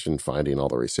message and finding all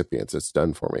the recipients. It's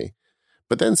done for me.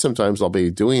 But then sometimes I'll be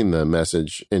doing the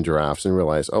message in Drafts and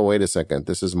realize, oh, wait a second,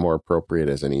 this is more appropriate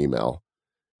as an email.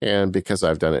 And because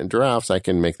I've done it in Drafts, I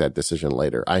can make that decision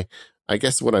later. I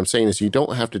guess what I'm saying is you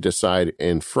don't have to decide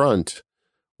in front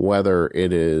whether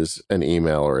it is an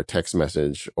email or a text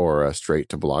message or a straight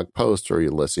to blog post or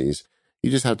Ulysses. You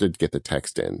just have to get the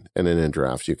text in, and then in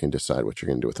drafts, you can decide what you're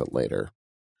going to do with it later.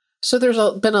 So there's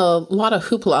been a lot of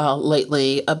hoopla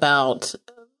lately about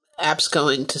apps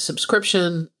going to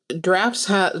subscription. Drafts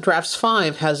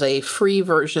 5 has a free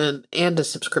version and a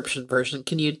subscription version.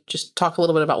 Can you just talk a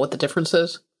little bit about what the difference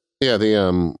is? Yeah,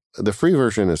 the free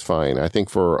version is fine. I think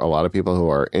for a lot of people who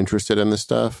are interested in this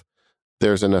stuff,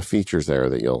 there's enough features there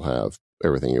that you'll have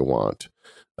everything you want.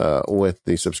 With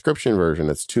the subscription version,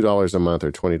 it's $2 a month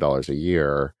or $20 a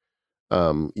year.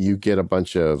 You get a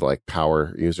bunch of like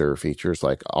power user features,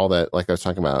 like all that, like I was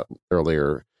talking about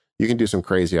earlier. You can do some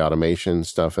crazy automation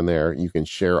stuff in there. You can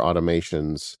share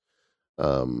automations.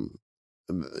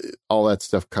 All that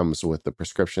stuff comes with the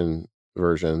prescription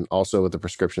version. Also with the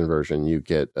prescription version, you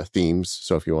get themes.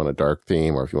 So if you want a dark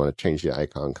theme or if you want to change the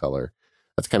icon color,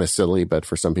 that's kind of silly, but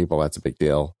for some people that's a big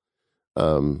deal.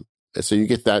 So you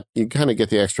get that, you kind of get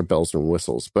the extra bells and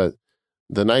whistles. But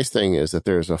the nice thing is that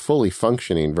there's a fully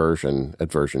functioning version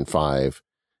at version 5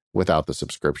 without the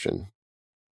subscription.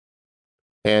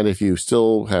 And if you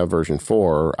still have version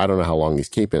 4, I don't know how long he's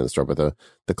keeping in the store, but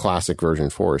the classic version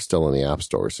 4 is still in the App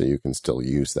Store, so you can still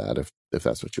use that if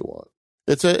that's what you want.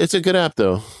 It's a good app,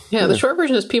 though. Yeah, the short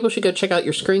version is people should go check out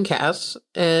your screencasts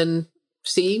and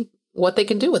see what they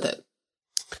can do with it.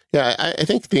 Yeah, I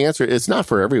think the answer is not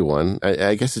for everyone.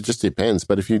 I guess it just depends.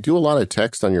 But if you do a lot of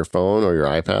text on your phone or your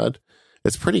iPad,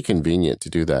 it's pretty convenient to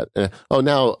do that.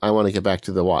 Now I want to get back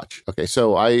to the watch. Okay,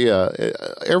 so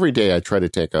every day I try to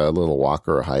take a little walk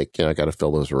or a hike, and I got to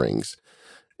fill those rings.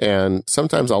 And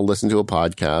sometimes I'll listen to a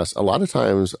podcast. A lot of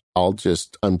times I'll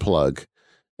just unplug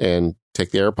and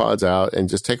take the AirPods out and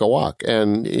just take a walk.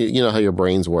 And you know how your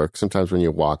brains work. Sometimes when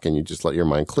you walk and you just let your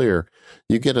mind clear,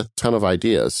 you get a ton of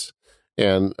ideas.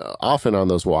 And often on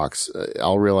those walks,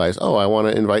 I'll realize, oh, I want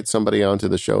to invite somebody onto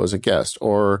the show as a guest,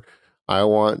 or I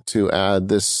want to add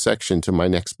this section to my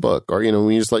next book. Or,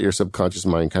 when you just let your subconscious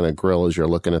mind kind of grill as you're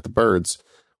looking at the birds,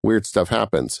 weird stuff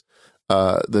happens.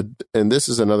 And this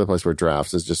is another place where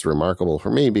drafts is just remarkable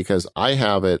for me because I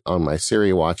have it on my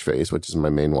Siri watch face, which is my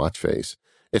main watch face.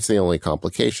 It's the only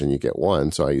complication. You get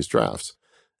one, so I use drafts.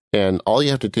 And all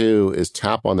you have to do is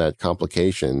tap on that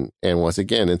complication. And once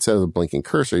again, instead of the blinking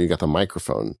cursor, you got the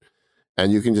microphone.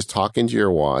 And you can just talk into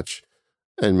your watch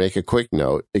and make a quick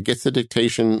note. It gets the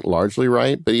dictation largely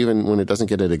right, but even when it doesn't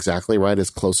get it exactly right, it's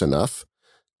close enough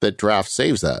that draft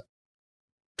saves that.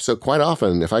 So quite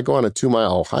often, if I go on a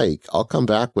 2-mile hike, I'll come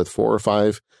back with 4 or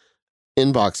 5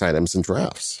 inbox items and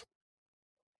drafts.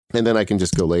 And then I can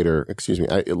just go later,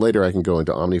 later I can go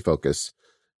into OmniFocus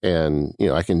and,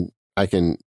 I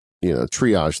can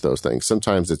triage those things.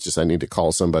 Sometimes it's just I need to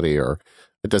call somebody, or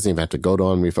it doesn't even have to go to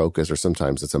OmniFocus, or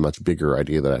sometimes it's a much bigger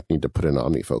idea that I need to put in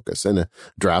OmniFocus. And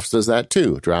Drafts does that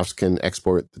too. Drafts can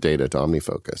export the data to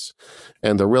OmniFocus.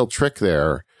 And the real trick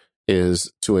there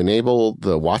is to enable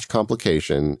the watch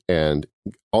complication and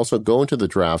also go into the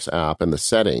Drafts app and the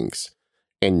settings,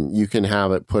 and you can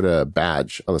have it put a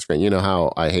badge on the screen. You know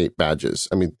how I hate badges.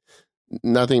 I mean,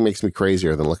 nothing makes me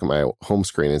crazier than look at my home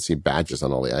screen and see badges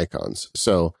on all the icons.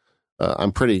 So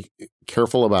I'm pretty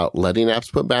careful about letting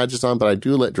apps put badges on, but I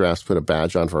do let Drafts put a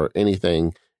badge on for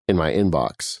anything in my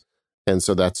inbox. And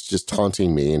so that's just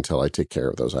taunting me until I take care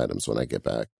of those items when I get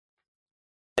back.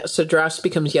 So Drafts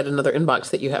becomes yet another inbox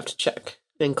that you have to check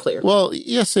and clear. Well,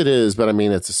 yes, it is. But I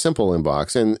mean, it's a simple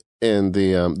inbox. And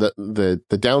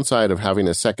the downside of having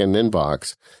a second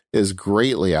inbox is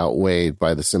greatly outweighed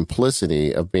by the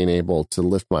simplicity of being able to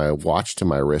lift my watch to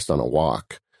my wrist on a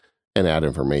walk and add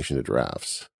information to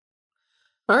Drafts.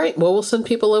 All right. Well, we'll send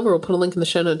people over. We'll put a link in the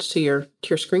show notes to your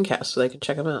screencast so they can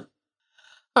check them out.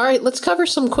 All right. Let's cover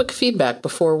some quick feedback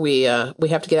before we have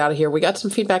to get out of here. We got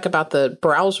some feedback about the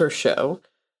browser show,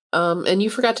 and you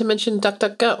forgot to mention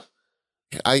DuckDuckGo.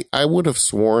 I would have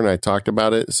sworn I talked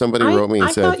about it. Somebody wrote me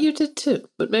and said, I thought you did too,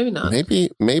 but maybe not.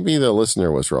 Maybe the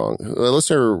listener was wrong. The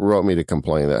listener wrote me to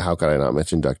complain that how could I not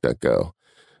mention DuckDuckGo?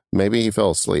 Maybe he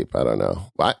fell asleep. I don't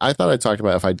know. I thought I talked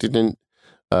about if I didn't.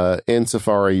 In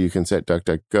Safari, you can set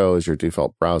DuckDuckGo as your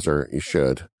default browser. You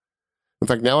should. In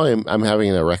fact, now I'm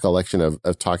having a recollection of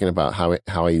talking about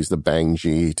how I use the Bang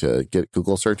G to get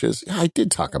Google searches. Yeah, I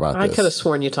did talk about this. I could have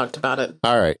sworn you talked about it.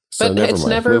 All right. So but never it's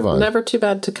mind. Move on. never too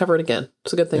bad to cover it again.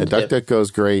 It's a good thing to do. DuckDuckGo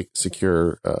is great,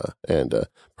 secure, and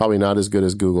probably not as good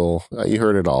as Google. You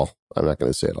heard it all. I'm not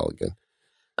going to say it all again.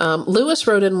 Lewis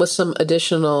wrote in with some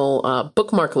additional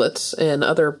bookmarklets and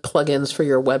other plugins for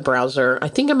your web browser. I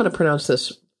think I'm going to pronounce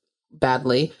this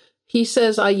badly. He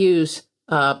says I use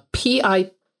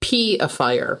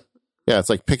Pipifier. Yeah, it's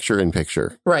like picture in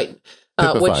picture. Right.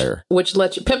 Pipifier. Which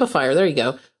lets you Pipifier, there you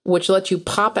go, which lets you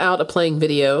pop out a playing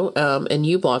video and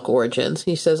uBlock origins.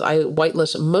 He says, I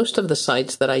whitelist most of the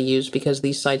sites that I use because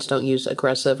these sites don't use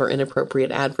aggressive or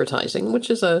inappropriate advertising, which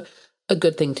is a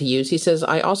good thing to use. He says,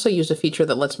 I also use a feature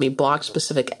that lets me block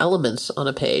specific elements on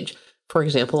a page. For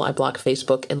example, I block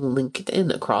Facebook and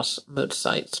LinkedIn across most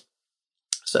sites.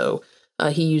 So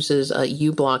he uses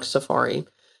uBlock Safari.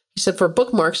 He said, for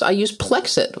bookmarks, I use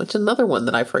Plexit, which is another one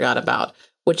that I forgot about,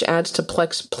 which adds to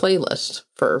Plex playlist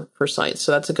for sites.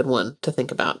 So that's a good one to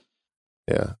think about.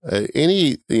 Yeah.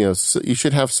 You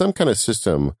should have some kind of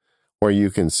system where you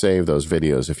can save those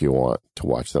videos if you want to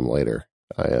watch them later.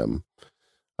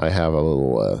 I have a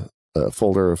little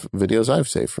folder of videos I've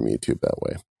saved from YouTube that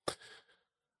way.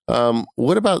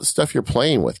 What about stuff you're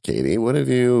playing with, Katie? What have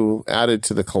you added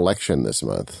to the collection this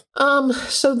month?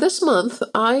 So this month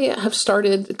I have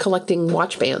started collecting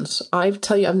watch bands. I've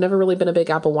never really been a big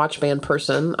Apple Watch band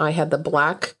person. I had the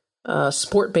black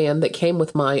sport band that came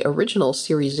with my original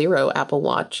Series 0 Apple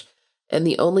Watch. And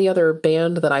the only other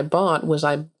band that I bought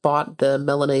the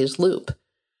Milanese Loop.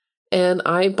 And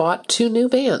I bought 2 new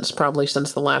bands probably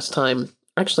since the last time.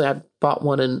 Actually, I bought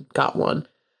one and got one.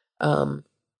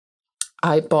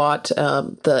 I bought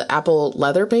the Apple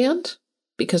leather band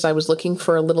because I was looking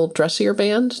for a little dressier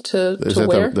band to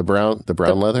wear. The brown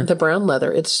leather? The brown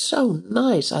leather. It's so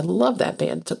nice. I love that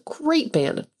band. It's a great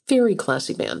band. Very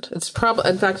classy band. In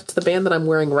fact, it's the band that I'm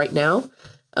wearing right now.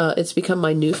 It's become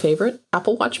my new favorite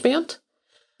Apple Watch band.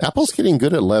 Apple's getting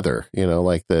good at leather,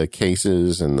 like the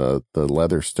cases and the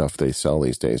leather stuff they sell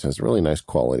these days has really nice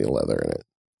quality leather in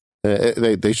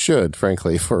it. They should,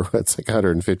 frankly, for it's like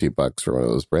 $150 for one of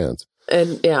those brands.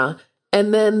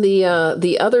 And then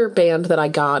the other band that I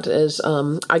got is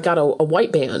I got a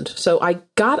white band. So I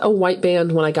got a white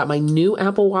band when I got my new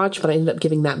Apple Watch, but I ended up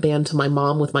giving that band to my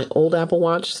mom with my old Apple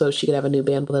Watch, so she could have a new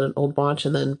band with an old watch.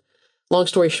 And then, long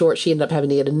story short, she ended up having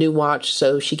to get a new watch,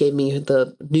 so she gave me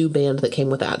the new band that came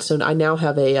with that. So I now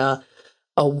have a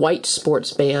white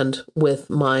sports band with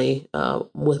my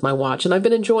watch, and I've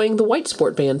been enjoying the white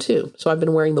sport band too. So I've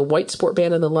been wearing the white sport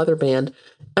band and the leather band,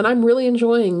 and I'm really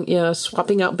enjoying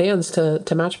swapping out bands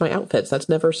to match my outfits. That's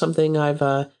never something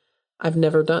I've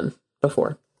never done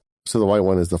before. So the white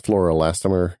one is the Flora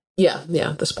Elastomer. Yeah,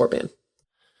 the sport band.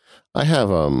 I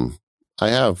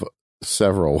have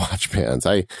several watch bands.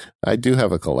 I do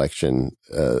have a collection.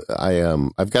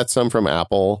 I've got some from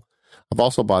Apple. I've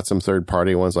also bought some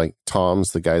third-party ones like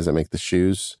Tom's, the guys that make the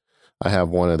shoes. I have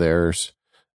one of theirs,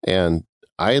 and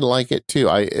I like it too.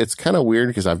 It's kind of weird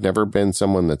because I've never been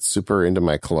someone that's super into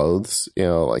my clothes.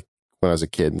 Like when I was a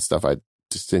kid and stuff,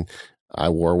 I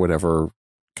wore whatever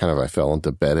kind of I fell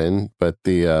into bed in. But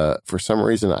for some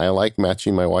reason, I like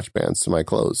matching my watch bands to my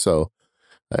clothes, so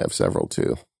I have several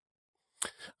too.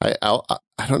 I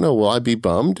don't know. Will I be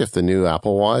bummed if the new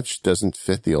Apple Watch doesn't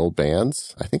fit the old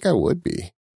bands? I think I would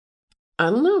be. I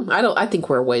don't know. I think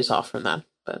we're a ways off from that.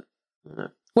 But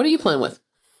what are you playing with?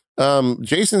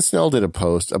 Jason Snell did a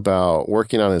post about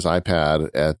working on his iPad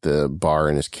at the bar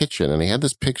in his kitchen, and he had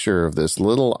this picture of this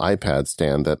little iPad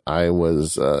stand that I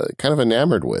was kind of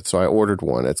enamored with. So I ordered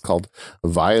one. It's called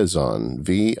Viozon,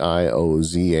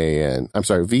 Viozan. I'm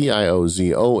sorry,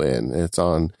 Viozon. It's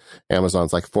on Amazon.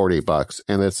 It's like $40,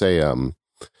 and it's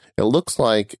it looks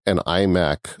like an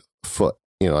iMac foot.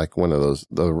 Like one of those,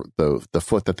 the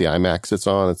foot that the iMac sits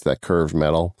on. It's that curved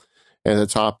metal. And at the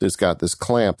top, it's got this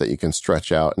clamp that you can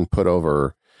stretch out and put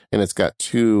over. And it's got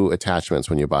 2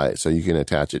 attachments when you buy it. So you can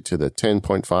attach it to the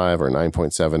 10.5 or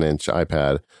 9.7 inch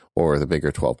iPad or the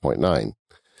bigger 12.9.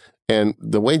 And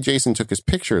the way Jason took his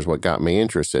picture is what got me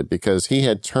interested, because he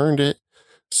had turned it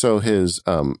so his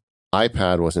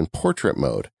iPad was in portrait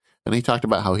mode. And he talked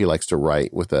about how he likes to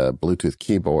write with a Bluetooth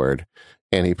keyboard,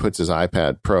 and he puts his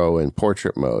iPad Pro in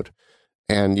portrait mode.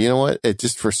 And you know what? It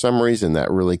just, for some reason, that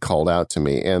really called out to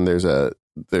me. And there's a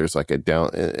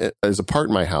part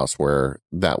in my house where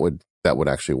that would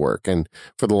actually work. And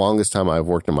for the longest time, I've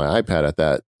worked on my iPad at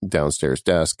that downstairs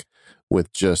desk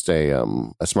with just a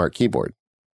smart keyboard.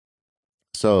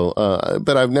 So,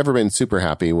 but I've never been super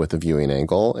happy with the viewing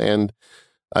angle, and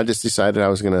I just decided I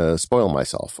was going to spoil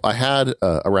myself. I had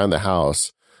around the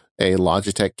house a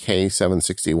Logitech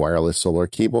K760 wireless solar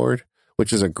keyboard,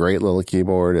 which is a great little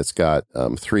keyboard. It's got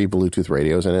 3 Bluetooth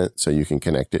radios in it, so you can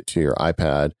connect it to your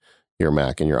iPad, your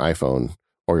Mac, and your iPhone,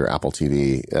 or your Apple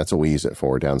TV. That's what we use it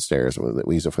for downstairs.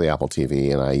 We use it for the Apple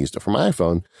TV, and I used it for my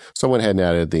iPhone. So I went ahead and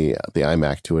added the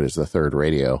iMac to it as the third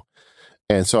radio.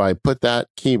 And so I put that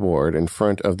keyboard in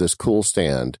front of this cool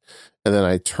stand, and then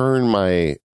I turned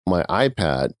my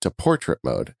iPad to portrait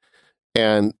mode.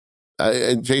 And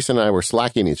Jason and I were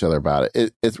slacking each other about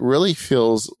it. It really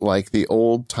feels like the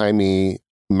old-timey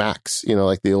Macs,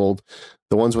 like the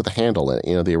ones with the handle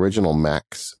in it, the original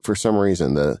Macs. For some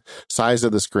reason, the size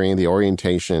of the screen, the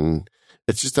orientation,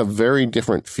 it's just a very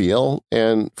different feel.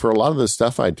 And for a lot of the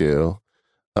stuff I do,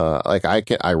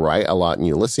 I write a lot in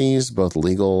Ulysses, both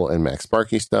legal and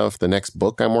MacSparky stuff. The next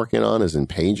book I'm working on is in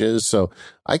Pages. So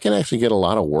I can actually get a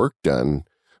lot of work done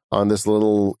on this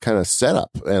little kind of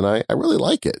setup, and I really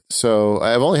like it. So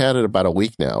I've only had it about a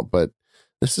week now, but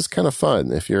this is kind of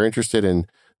fun. If you're interested in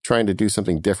trying to do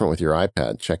something different with your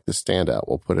iPad, check the stand out.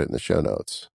 We'll put it in the show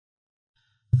notes.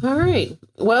 All right.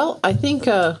 Well, I think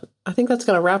that's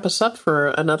going to wrap us up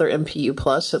for another MPU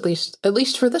Plus, at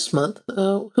least for this month.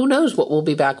 Who knows what we'll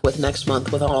be back with next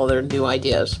month with all their new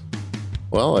ideas.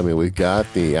 Well, I mean, we've got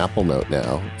the Apple Note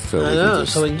now, so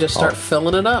we can just start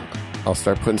filling it up. I'll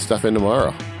start putting stuff in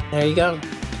tomorrow. There you go.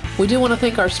 We do want to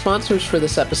thank our sponsors for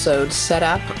this episode,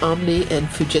 SetApp, Omni, and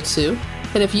Fujitsu.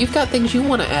 And if you've got things you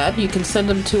want to add, you can send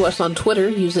them to us on Twitter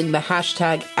using the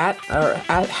hashtag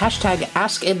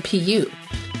AskMPU.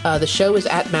 The show is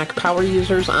at Mac Power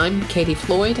Users. I'm Katie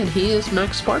Floyd, and he is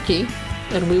Mac Sparky.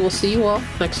 And we will see you all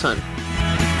next time.